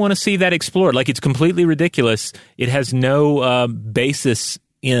kind of want to see that explored. Like, it's completely ridiculous. It has no basis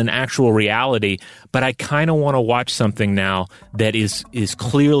in actual reality, but I kind of want to watch something now that is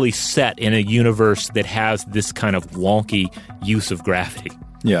clearly set in a universe that has this kind of wonky use of gravity.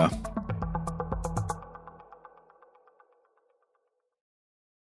 Yeah.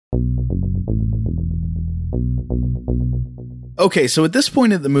 Okay, so at this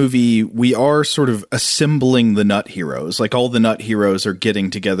point in the movie, we are sort of assembling the nut heroes. Like, all the nut heroes are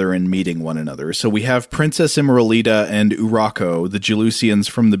getting together and meeting one another. So we have Princess Emeraldita and Urako, the Jelusians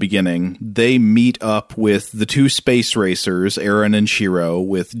from the beginning. They meet up with the two space racers, Aaron and Shiro,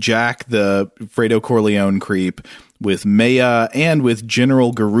 with Jack, the Fredo Corleone creep, with Maya, and with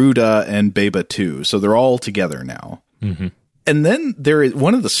General Garuda and Beba too. So they're all together now. Mm-hmm. And then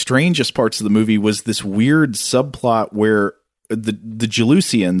one of the strangest parts of the movie was this weird subplot where the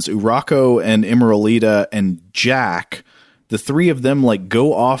Jelusians, Urako and Emeraldita and Jack, the three of them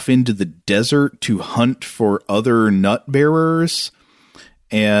go off into the desert to hunt for other nut bearers.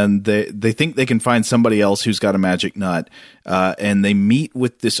 And they think they can find somebody else who's got a magic nut. And they meet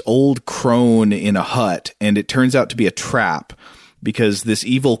with this old crone in a hut, and it turns out to be a trap because this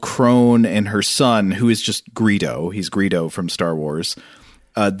evil crone and her son, who is just Greedo, he's Greedo from Star Wars,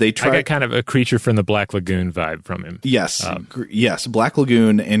 I got kind of a creature from the Black Lagoon vibe from him. Yes, yes, Black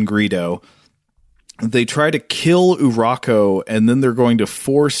Lagoon and Greedo. They try to kill Urako, and then they're going to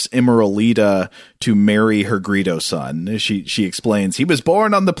force Emeraldita to marry her Greedo son. She explains, he was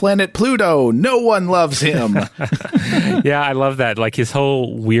born on the planet Pluto. No one loves him. Yeah, I love that. Like, his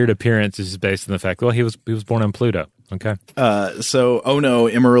whole weird appearance is based on the fact, well, he was born on Pluto. Okay. So, oh no,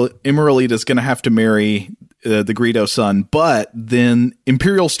 Emeraldita's going to have to marry the Greedo son, but then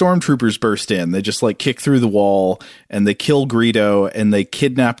Imperial stormtroopers burst in. They just kick through the wall and they kill Greedo and they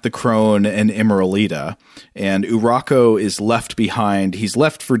kidnap the crone and Emeraldita. And Urako is left behind. He's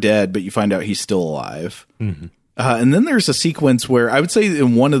left for dead, but you find out he's still alive. Mm-hmm. And then there's a sequence where I would say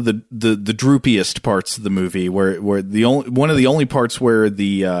in one of the droopiest parts of the movie, where one of the only parts where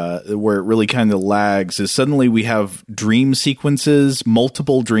where it really kind of lags is suddenly we have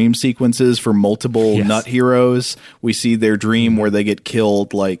multiple dream sequences for multiple nut heroes. We see their dream where they get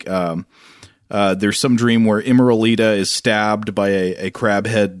killed. There's some dream where Emeraldita is stabbed by a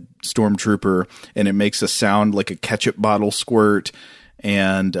crabhead stormtrooper, and it makes a sound like a ketchup bottle squirt.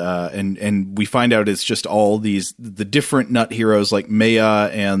 And we find out it's just all the different nut heroes like Maya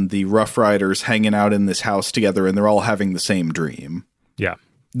and the Rough Riders hanging out in this house together, and they're all having the same dream. Yeah.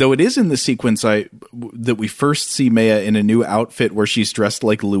 Though it is in the sequence that we first see Maya in a new outfit where she's dressed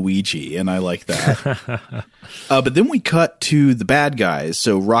like Luigi, and I like that. But then we cut to the bad guys.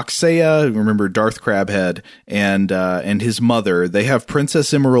 So Roxea, remember Darth Crabhead, and his mother. They have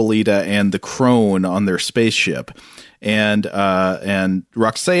Princess Emeraldita and the Crone on their spaceship. And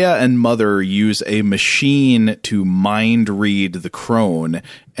Roxea and Mother use a machine to mind read the Crone,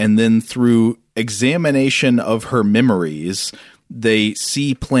 and then through examination of her memories, they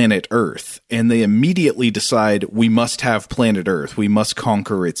see planet Earth, and they immediately decide, we must have planet Earth. We must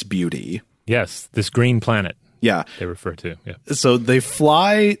conquer its beauty. Yes, this green planet. Yeah. They refer to. Yeah. So they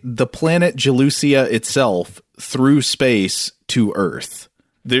fly the planet Jelusia itself through space to Earth.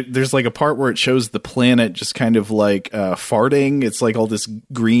 There's like a part where it shows the planet just kind of like farting. It's like all this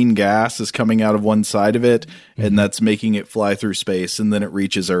green gas is coming out of one side of it, and that's making it fly through space, and then it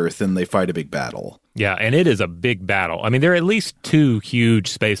reaches Earth, and they fight a big battle. Yeah, and it is a big battle. I mean, there are at least 2 huge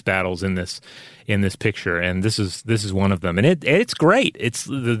space battles in this picture, and this is one of them. And it's great. It's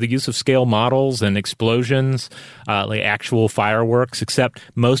the use of scale models and explosions, like actual fireworks. Except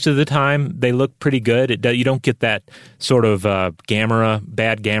most of the time they look pretty good. You don't get that sort of bad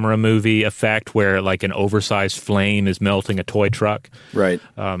Gamera movie effect where like an oversized flame is melting a toy truck. Right.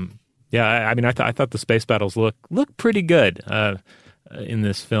 Yeah. I mean, I thought the space battles look pretty good in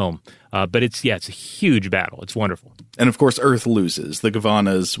this film. But it's a huge battle. It's wonderful. And of course, Earth loses. The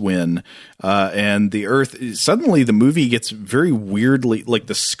Gavanas win. And the Earth, suddenly the movie gets very weirdly, like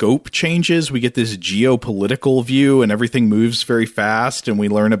the scope changes. We get this geopolitical view and everything moves very fast. And we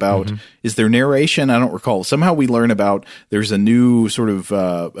learn about, is there narration? I don't recall. Somehow we learn about there's a new sort of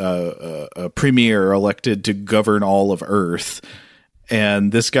a premier elected to govern all of Earth.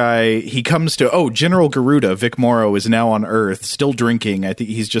 And this guy, he comes to, General Garuda, Vic Morrow, is now on Earth, still drinking. I think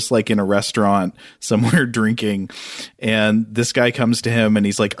he's just like in a restaurant somewhere drinking. And this guy comes to him and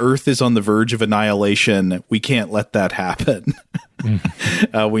he's like, Earth is on the verge of annihilation. We can't let that happen.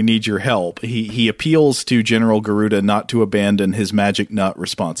 We need your help. He appeals to General Garuda not to abandon his magic nut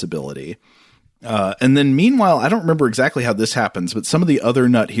responsibility. And then meanwhile, I don't remember exactly how this happens, but some of the other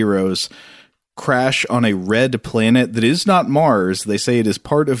nut heroes crash on a red planet that is not Mars. They say it is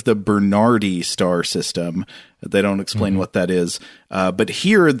part of the Bernardi star system. They don't explain what that is. But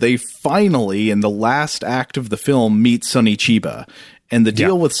here they finally, in the last act of the film, meet Sonny Chiba. And the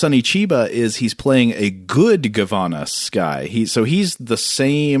deal with Sonny Chiba is he's playing a good Gavanas guy. So he's the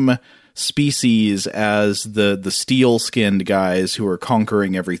same species as the steel-skinned guys who are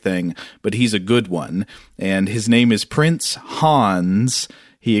conquering everything, but he's a good one. And his name is Prince Hans.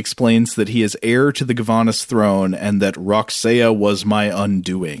 He explains that he is heir to the Gavanas throne and that Roxea was my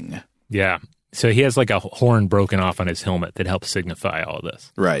undoing. Yeah. So he has like a horn broken off on his helmet that helps signify all of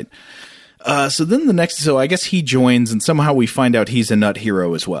this. Right. So I guess he joins, and somehow we find out he's a nut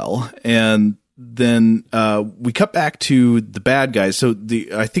hero as well. And then we cut back to the bad guys. So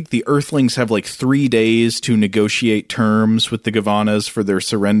I think the Earthlings have like 3 days to negotiate terms with the Gavanas for their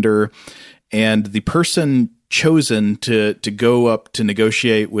surrender. And the person chosen to go up to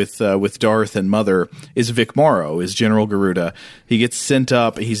negotiate with Darth and Mother is Vic Morrow, is General Garuda. He gets sent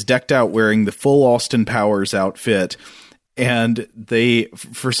up. He's decked out wearing the full Austin Powers outfit. And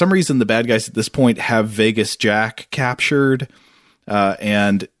for some reason, the bad guys at this point have Vegas Jack captured.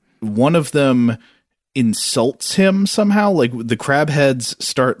 And one of them insults him somehow. Like the crabheads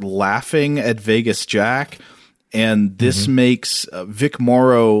start laughing at Vegas Jack. And this makes Vic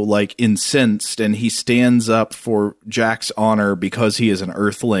Morrow like incensed, and he stands up for Jack's honor because he is an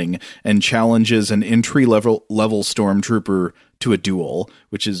Earthling and challenges an entry-level stormtrooper to a duel,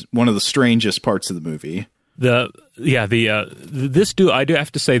 which is one of the strangest parts of the movie. This duel, I do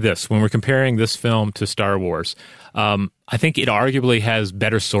have to say this, when we're comparing this film to Star Wars, I think it arguably has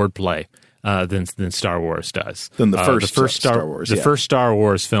better swordplay than Star Wars does. Than the first Star Wars. The first Star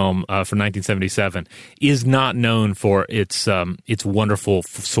Wars film from 1977 is not known for its wonderful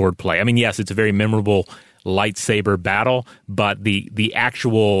swordplay. I mean, yes, it's a very memorable lightsaber battle, but the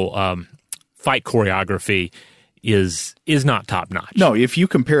actual fight choreography is not top notch. No, if you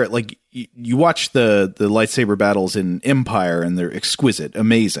compare it, like you watch the lightsaber battles in Empire, and they're exquisite,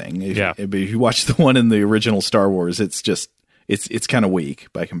 amazing. If you watch the one in the original Star Wars, it's just. It's kind of weak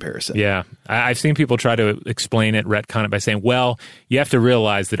by comparison. Yeah. I've seen people try to explain it, retcon it by saying, well, you have to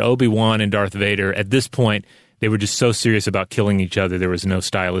realize that Obi-Wan and Darth Vader, at this point, they were just so serious about killing each other, there was no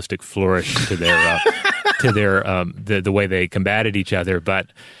stylistic flourish to their the way they combated each other. But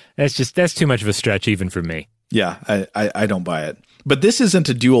that's too much of a stretch even for me. Yeah, I don't buy it. But this isn't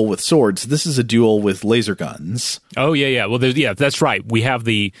a duel with swords. This is a duel with laser guns. Oh, yeah. Well, that's right. We have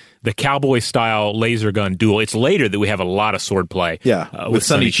the cowboy-style laser gun duel. It's later that we have a lot of sword play with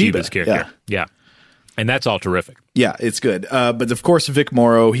Sonny Chiba's character. Yeah. And that's all terrific. Yeah, it's good. But, of course, Vic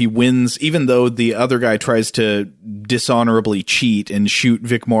Morrow, he wins, even though the other guy tries to dishonorably cheat and shoot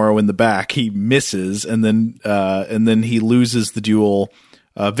Vic Morrow in the back. He misses, and then he loses the duel.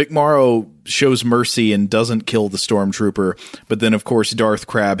 Vic Morrow shows mercy and doesn't kill the stormtrooper, but then, of course, Darth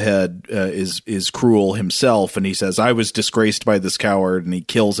Crabhead is cruel himself, and he says, "I was disgraced by this coward," and he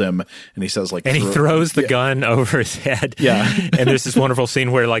kills him, and he says, like, and he throws the gun over his head. Yeah, and there's this wonderful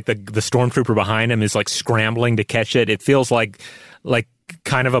scene where, like, the stormtrooper behind him is like scrambling to catch it. It feels like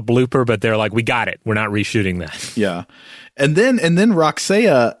kind of a blooper, but they're like, "We got it. We're not reshooting that." Yeah, and then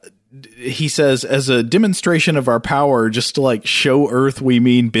Roxea. He says, as a demonstration of our power, just to like show Earth we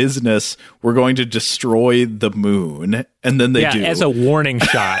mean business, we're going to destroy the moon. And then they do. As a warning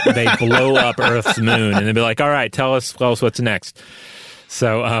shot, they blow up Earth's moon and they'll be like, all right, tell us what's next.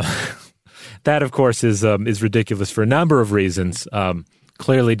 So that, of course, is ridiculous for a number of reasons.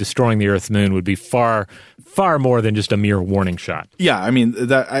 Clearly destroying the Earth's moon would be far more than just a mere warning shot. Yeah, I mean,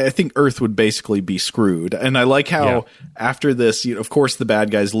 I think Earth would basically be screwed. And I like how after this, of course, the bad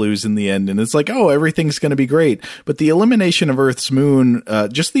guys lose in the end, and it's like, oh, everything's going to be great. But the elimination of Earth's moon,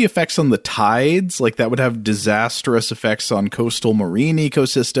 just the effects on the tides, like that would have disastrous effects on coastal marine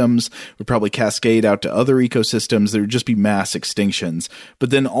ecosystems, would probably cascade out to other ecosystems. There would just be mass extinctions.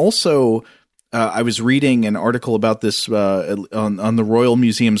 But then also... I was reading an article about this on the Royal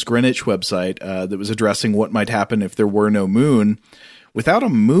Museum's Greenwich website that was addressing what might happen if there were no moon. Without a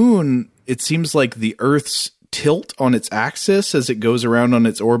moon, it seems like the Earth's tilt on its axis as it goes around on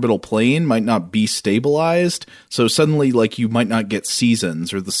its orbital plane might not be stabilized. So suddenly, like, you might not get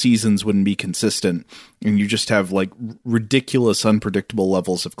seasons, or the seasons wouldn't be consistent, and you just have like ridiculous, unpredictable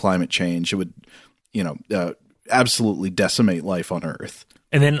levels of climate change. It would, absolutely decimate life on Earth.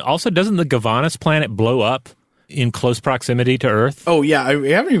 And then also, doesn't the Gavanis planet blow up in close proximity to Earth? Oh, yeah.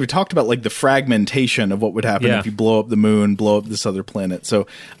 We haven't even talked about like the fragmentation of what would happen if you blow up the moon, blow up this other planet. So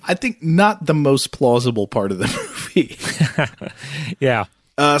I think not the most plausible part of the movie. Yeah.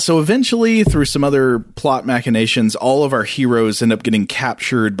 So eventually, through some other plot machinations, all of our heroes end up getting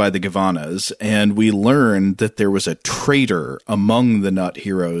captured by the Gavanas, and we learn that there was a traitor among the Nut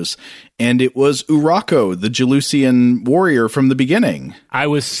heroes, and it was Urako, the Jalusian warrior from the beginning. I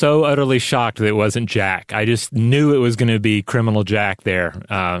was so utterly shocked that it wasn't Jack. I just knew it was going to be Criminal Jack there.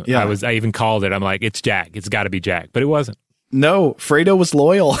 I even called it. I'm like, it's Jack. It's got to be Jack. But it wasn't. No, Fredo was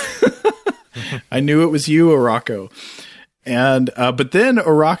loyal. I knew it was you, Urako. And but then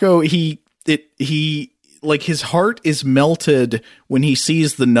Urako, he like his heart is melted when he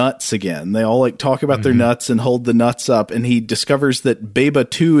sees the nuts again. They all like talk about their nuts and hold the nuts up, and he discovers that Beba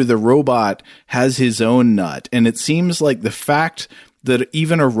 2, the robot, has his own nut. And it seems like the fact that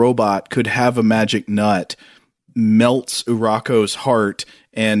even a robot could have a magic nut melts Urako's heart,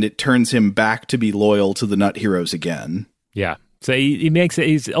 and it turns him back to be loyal to the Nut heroes again. Yeah. So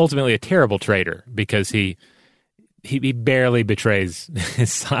he's ultimately a terrible traitor because he barely betrays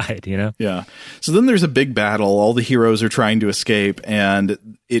his side, Yeah. So then there's a big battle. All the heroes are trying to escape,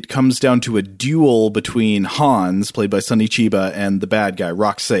 and it comes down to a duel between Hans, played by Sonny Chiba, and the bad guy,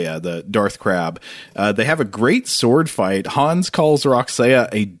 Roxea, the Darth Crab. They have a great sword fight. Hans calls Roxea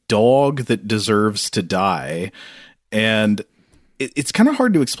a dog that deserves to die. And it's kind of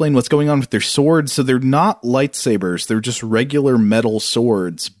hard to explain what's going on with their swords. So they're not lightsabers. They're just regular metal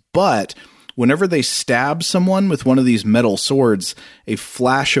swords. But whenever they stab someone with one of these metal swords, a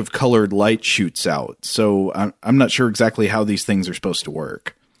flash of colored light shoots out. So I'm not sure exactly how these things are supposed to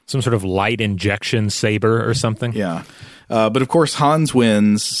work. Some sort of light injection saber or something? Yeah. But of course, Hans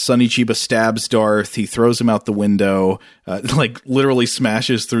wins. Sonny Chiba stabs Darth. He throws him out the window, like literally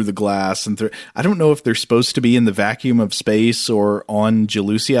smashes through the glass. And I don't know if they're supposed to be in the vacuum of space or on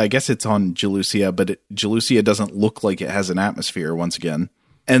Jalusia. I guess it's on Jalusia, but Jalusia doesn't look like it has an atmosphere once again.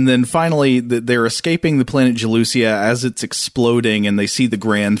 And then finally, they're escaping the planet Jalusia as it's exploding, and they see the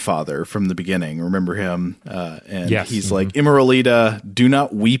grandfather from the beginning. Remember him? And he's like, Immoralita, do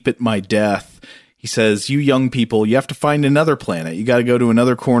not weep at my death. He says, you young people, you have to find another planet. You got to go to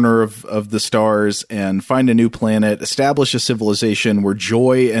another corner of the stars and find a new planet, establish a civilization where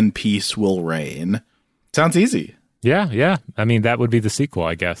joy and peace will reign. Sounds easy. Yeah. I mean, that would be the sequel,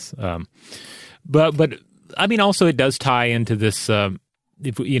 I guess. But I mean, also it does tie into this...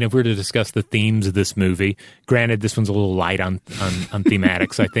 If we're to discuss the themes of this movie, granted, this one's a little light on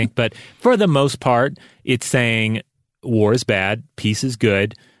thematics, I think, but for the most part, it's saying war is bad, peace is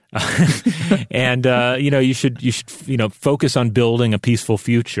good. And you should focus on building a peaceful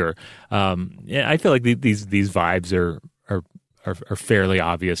future. I feel like these vibes are fairly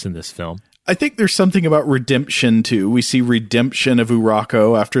obvious in this film. I think there's something about redemption, too. We see redemption of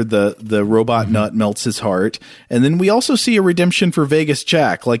Urako after the robot nut melts his heart. And then we also see a redemption for Vegas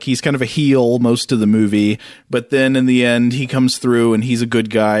Jack. Like, he's kind of a heel most of the movie. But then in the end, he comes through and he's a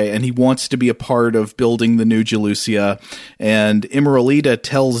good guy. And he wants to be a part of building the new Jalusia. And Emeralita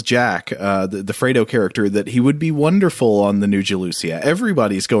tells Jack, the Fredo character, that he would be wonderful on the new Jalusia.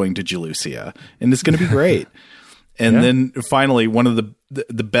 Everybody's going to Jalusia. And it's going to be great. And then finally, one of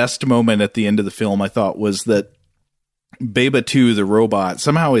the best moment at the end of the film, I thought, was that Beba 2, the robot,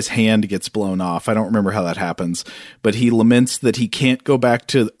 somehow his hand gets blown off. I don't remember how that happens, but he laments that he can't go back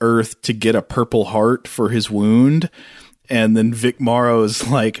to Earth to get a purple heart for his wound. And then Vic Morrow's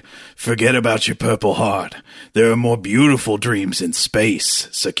like, forget about your purple heart. There are more beautiful dreams in space,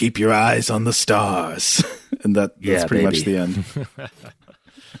 so keep your eyes on the stars. And that's pretty much the end.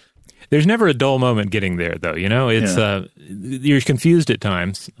 There's never a dull moment getting there, though. It's you're confused at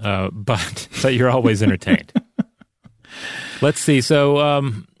times, but you're always entertained. Let's see.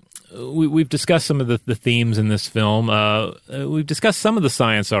 So we've discussed some of the themes in this film. We've discussed some of the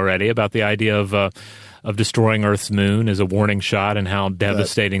science already about the idea of destroying Earth's moon as a warning shot and how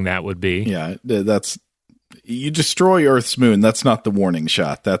devastating that would be. Yeah, you destroy Earth's moon. That's not the warning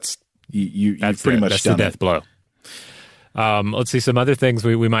shot. That's pretty much that's done the death blow. Let's see some other things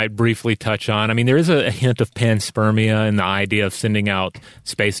we might briefly touch on. I mean, there is a hint of panspermia and the idea of sending out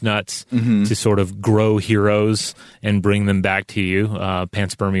space nuts to sort of grow heroes and bring them back to you.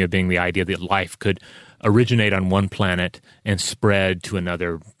 Panspermia being the idea that life could originate on one planet and spread to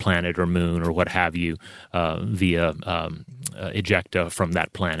another planet or moon or what have you via ejecta from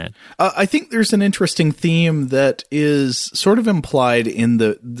that planet. I think there's an interesting theme that is sort of implied in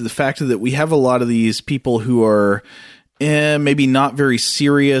the fact that we have a lot of these people who are maybe not very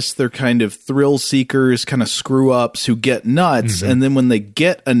serious. They're kind of thrill seekers, kind of screw ups who get nuts. And then when they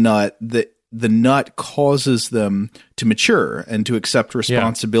get a nut, the nut causes them to mature and to accept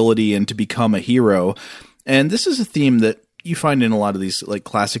responsibility and to become a hero. And this is a theme that you find in a lot of these like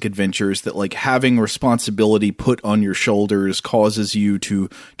classic adventures, that like having responsibility put on your shoulders causes you to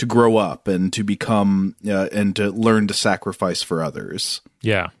grow up and to become and to learn to sacrifice for others.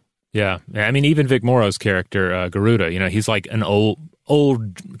 Yeah. Yeah. I mean, even Vic Morrow's character, Garuda, he's like an old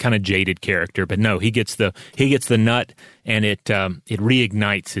kind of jaded character, but no, he gets the nut and it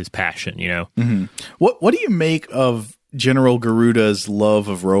reignites his passion, What do you make of General Garuda's love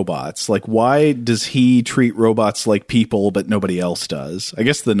of robots? Like, why does he treat robots like people, but nobody else does? I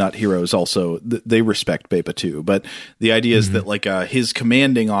guess the nut heroes also, they respect Beba too, but the idea is that like his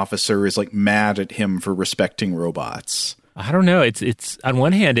commanding officer is like mad at him for respecting robots. I don't know. It's on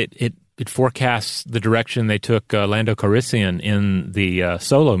one hand, it forecasts the direction they took Lando Calrissian in the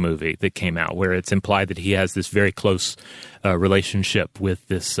Solo movie that came out, where it's implied that he has this very close relationship with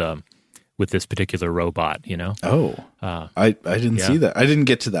this particular robot. Oh, I didn't see that. I didn't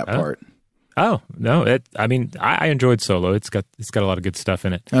get to that part. Oh no! I enjoyed Solo. It's got a lot of good stuff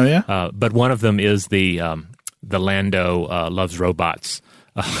in it. Oh yeah. But one of them is the Lando loves robots.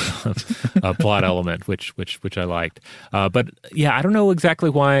 Plot element, which I liked, but yeah, I don't know exactly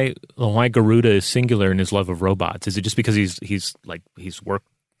why Garuda is singular in his love of robots. Is it just because he's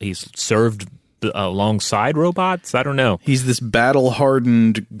served alongside robots? I don't know. He's this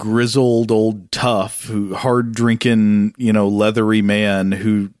battle-hardened, grizzled old tough, hard-drinking, leathery man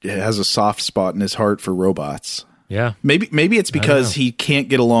who has a soft spot in his heart for robots. Yeah, maybe it's because he can't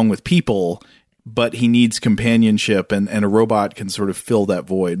get along with people, but he needs companionship, and a robot can sort of fill that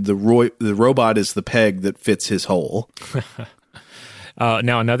void. The robot is the peg that fits his hole.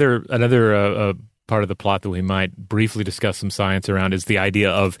 Now, another part of the plot that we might briefly discuss some science around is the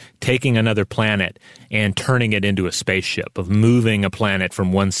idea of taking another planet and turning it into a spaceship, of moving a planet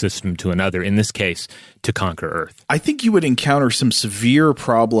from one system to another, in this case, to conquer Earth. I think you would encounter some severe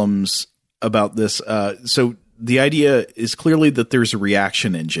problems about this. So the idea is clearly that there's a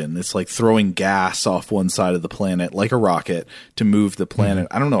reaction engine. It's like throwing gas off one side of the planet, like a rocket, to move the planet.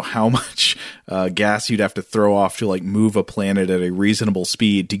 I don't know how much gas you'd have to throw off to like move a planet at a reasonable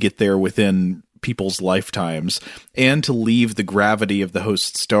speed to get there within people's lifetimes and to leave the gravity of the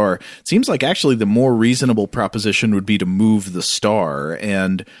host star. It seems like actually the more reasonable proposition would be to move the star,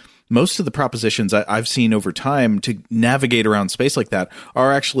 and most of the propositions I've seen over time to navigate around space like that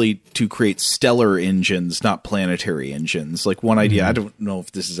are actually to create stellar engines, not planetary engines. Like one idea, I don't know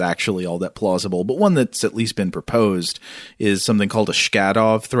if this is actually all that plausible, but one that's at least been proposed is something called a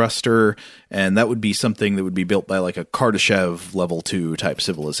Shkadov thruster, and that would be something that would be built by like a Kardashev level 2 type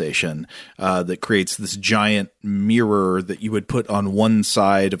civilization that creates this giant mirror that you would put on one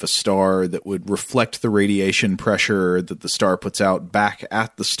side of a star that would reflect the radiation pressure that the star puts out back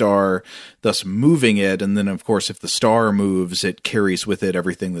at the star, thus moving it. And then, of course, if the star moves, it carries with it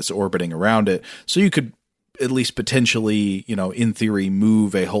everything that's orbiting around it. So you could at least potentially, in theory,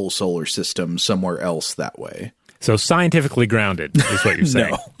 move a whole solar system somewhere else that way. So scientifically grounded is what you're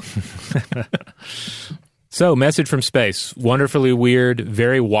saying. No. So, Message from Space, wonderfully weird,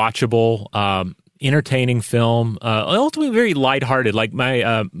 very watchable, entertaining film, ultimately very lighthearted. Like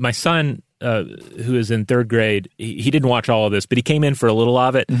my son, who is in third grade, he didn't watch all of this, but he came in for a little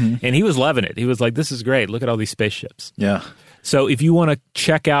of it, and he was loving it. He was like, "This is great! Look at all these spaceships." Yeah. So if you want to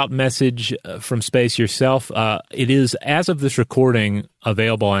check out Message from Space yourself, it is, as of this recording,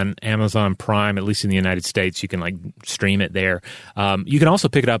 available on Amazon Prime, at least in the United States. You can stream it there. You can also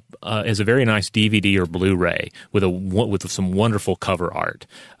pick it up as a very nice DVD or Blu-ray with some wonderful cover art.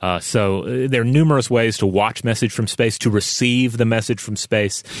 So there are numerous ways to watch Message from Space, to receive the message from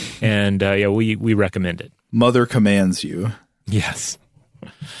space, and we recommend it. Mother commands you. Yes.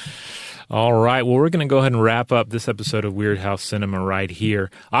 All right. Well, we're going to go ahead and wrap up this episode of Weirdhouse Cinema right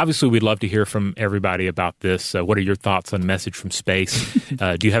here. Obviously, we'd love to hear from everybody about this. What are your thoughts on Message from Space?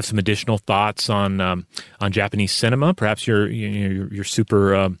 Do you have some additional thoughts on Japanese cinema? Perhaps you're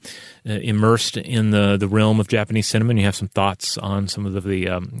super immersed in the realm of Japanese cinema, and you have some thoughts on some of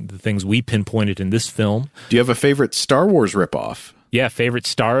the things we pinpointed in this film. Do you have a favorite Star Wars ripoff? Yeah, favorite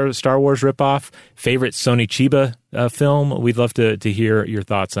Star Wars ripoff, favorite Sony Chiba film. We'd love to hear your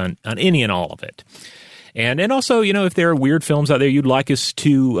thoughts on any and all of it. And also, if there are weird films out there you'd like us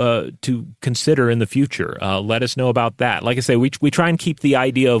to consider in the future, let us know about that. Like I say, we try and keep the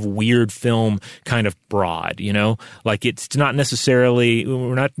idea of weird film kind of broad, like we're not necessarily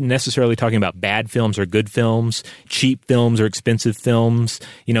talking about bad films or good films, cheap films or expensive films,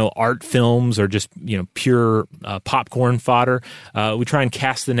 art films or just, pure popcorn fodder. We try and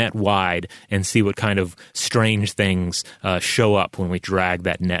cast the net wide and see what kind of strange things show up when we drag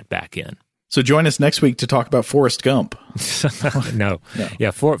that net back in. So join us next week to talk about Forrest Gump. No.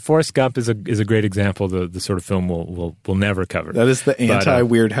 Yeah, Forrest Gump is a great example of the sort of film we'll never cover. That is the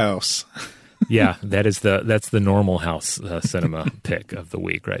anti-Weirdhouse. Yeah, that's the normal house cinema pick of the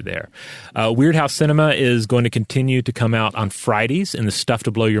week right there. Weirdhouse Cinema is going to continue to come out on Fridays in the Stuff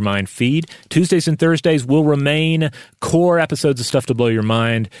to Blow Your Mind feed. Tuesdays and Thursdays will remain core episodes of Stuff to Blow Your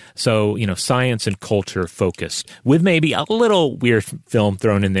Mind, so, science and culture focused, with maybe a little weird film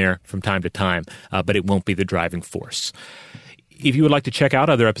thrown in there from time to time, but it won't be the driving force. If you would like to check out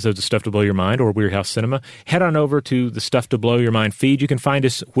other episodes of Stuff to Blow Your Mind or Weirdhouse Cinema, head on over to the Stuff to Blow Your Mind feed. You can find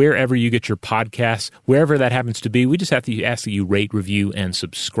us wherever you get your podcasts, wherever that happens to be. We just have to ask that you rate, review, and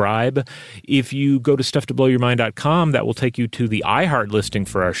subscribe. If you go to stufftoblowyourmind.com, that will take you to the iHeart listing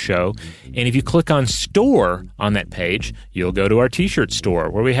for our show. And if you click on Store on that page, you'll go to our T-shirt store,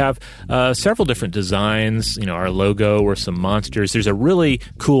 where we have several different designs, our logo or some monsters. There's a really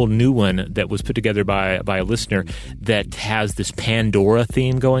cool new one that was put together by a listener that has this Pandora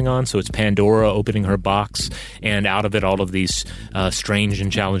theme going on. So it's Pandora opening her box, and out of it all of these strange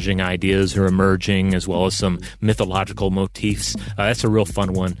and challenging ideas are emerging, as well as some mythological motifs. That's a real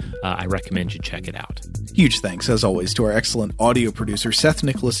fun one. I recommend you check it out. Huge thanks, as always, to our excellent audio producer, Seth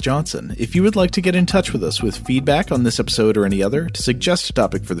Nicholas Johnson. If you would like to get in touch with us with feedback on this episode or any other, to suggest a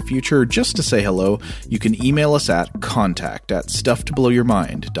topic for the future, or just to say hello, you can email us at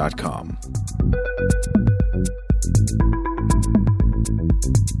contact@stufftoblowyourmind.com.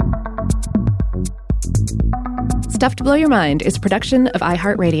 Stuff to Blow Your Mind is a production of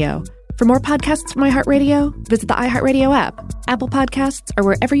iHeartRadio. For more podcasts from iHeartRadio, visit the iHeartRadio app, Apple Podcasts, or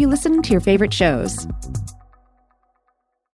wherever you listen to your favorite shows.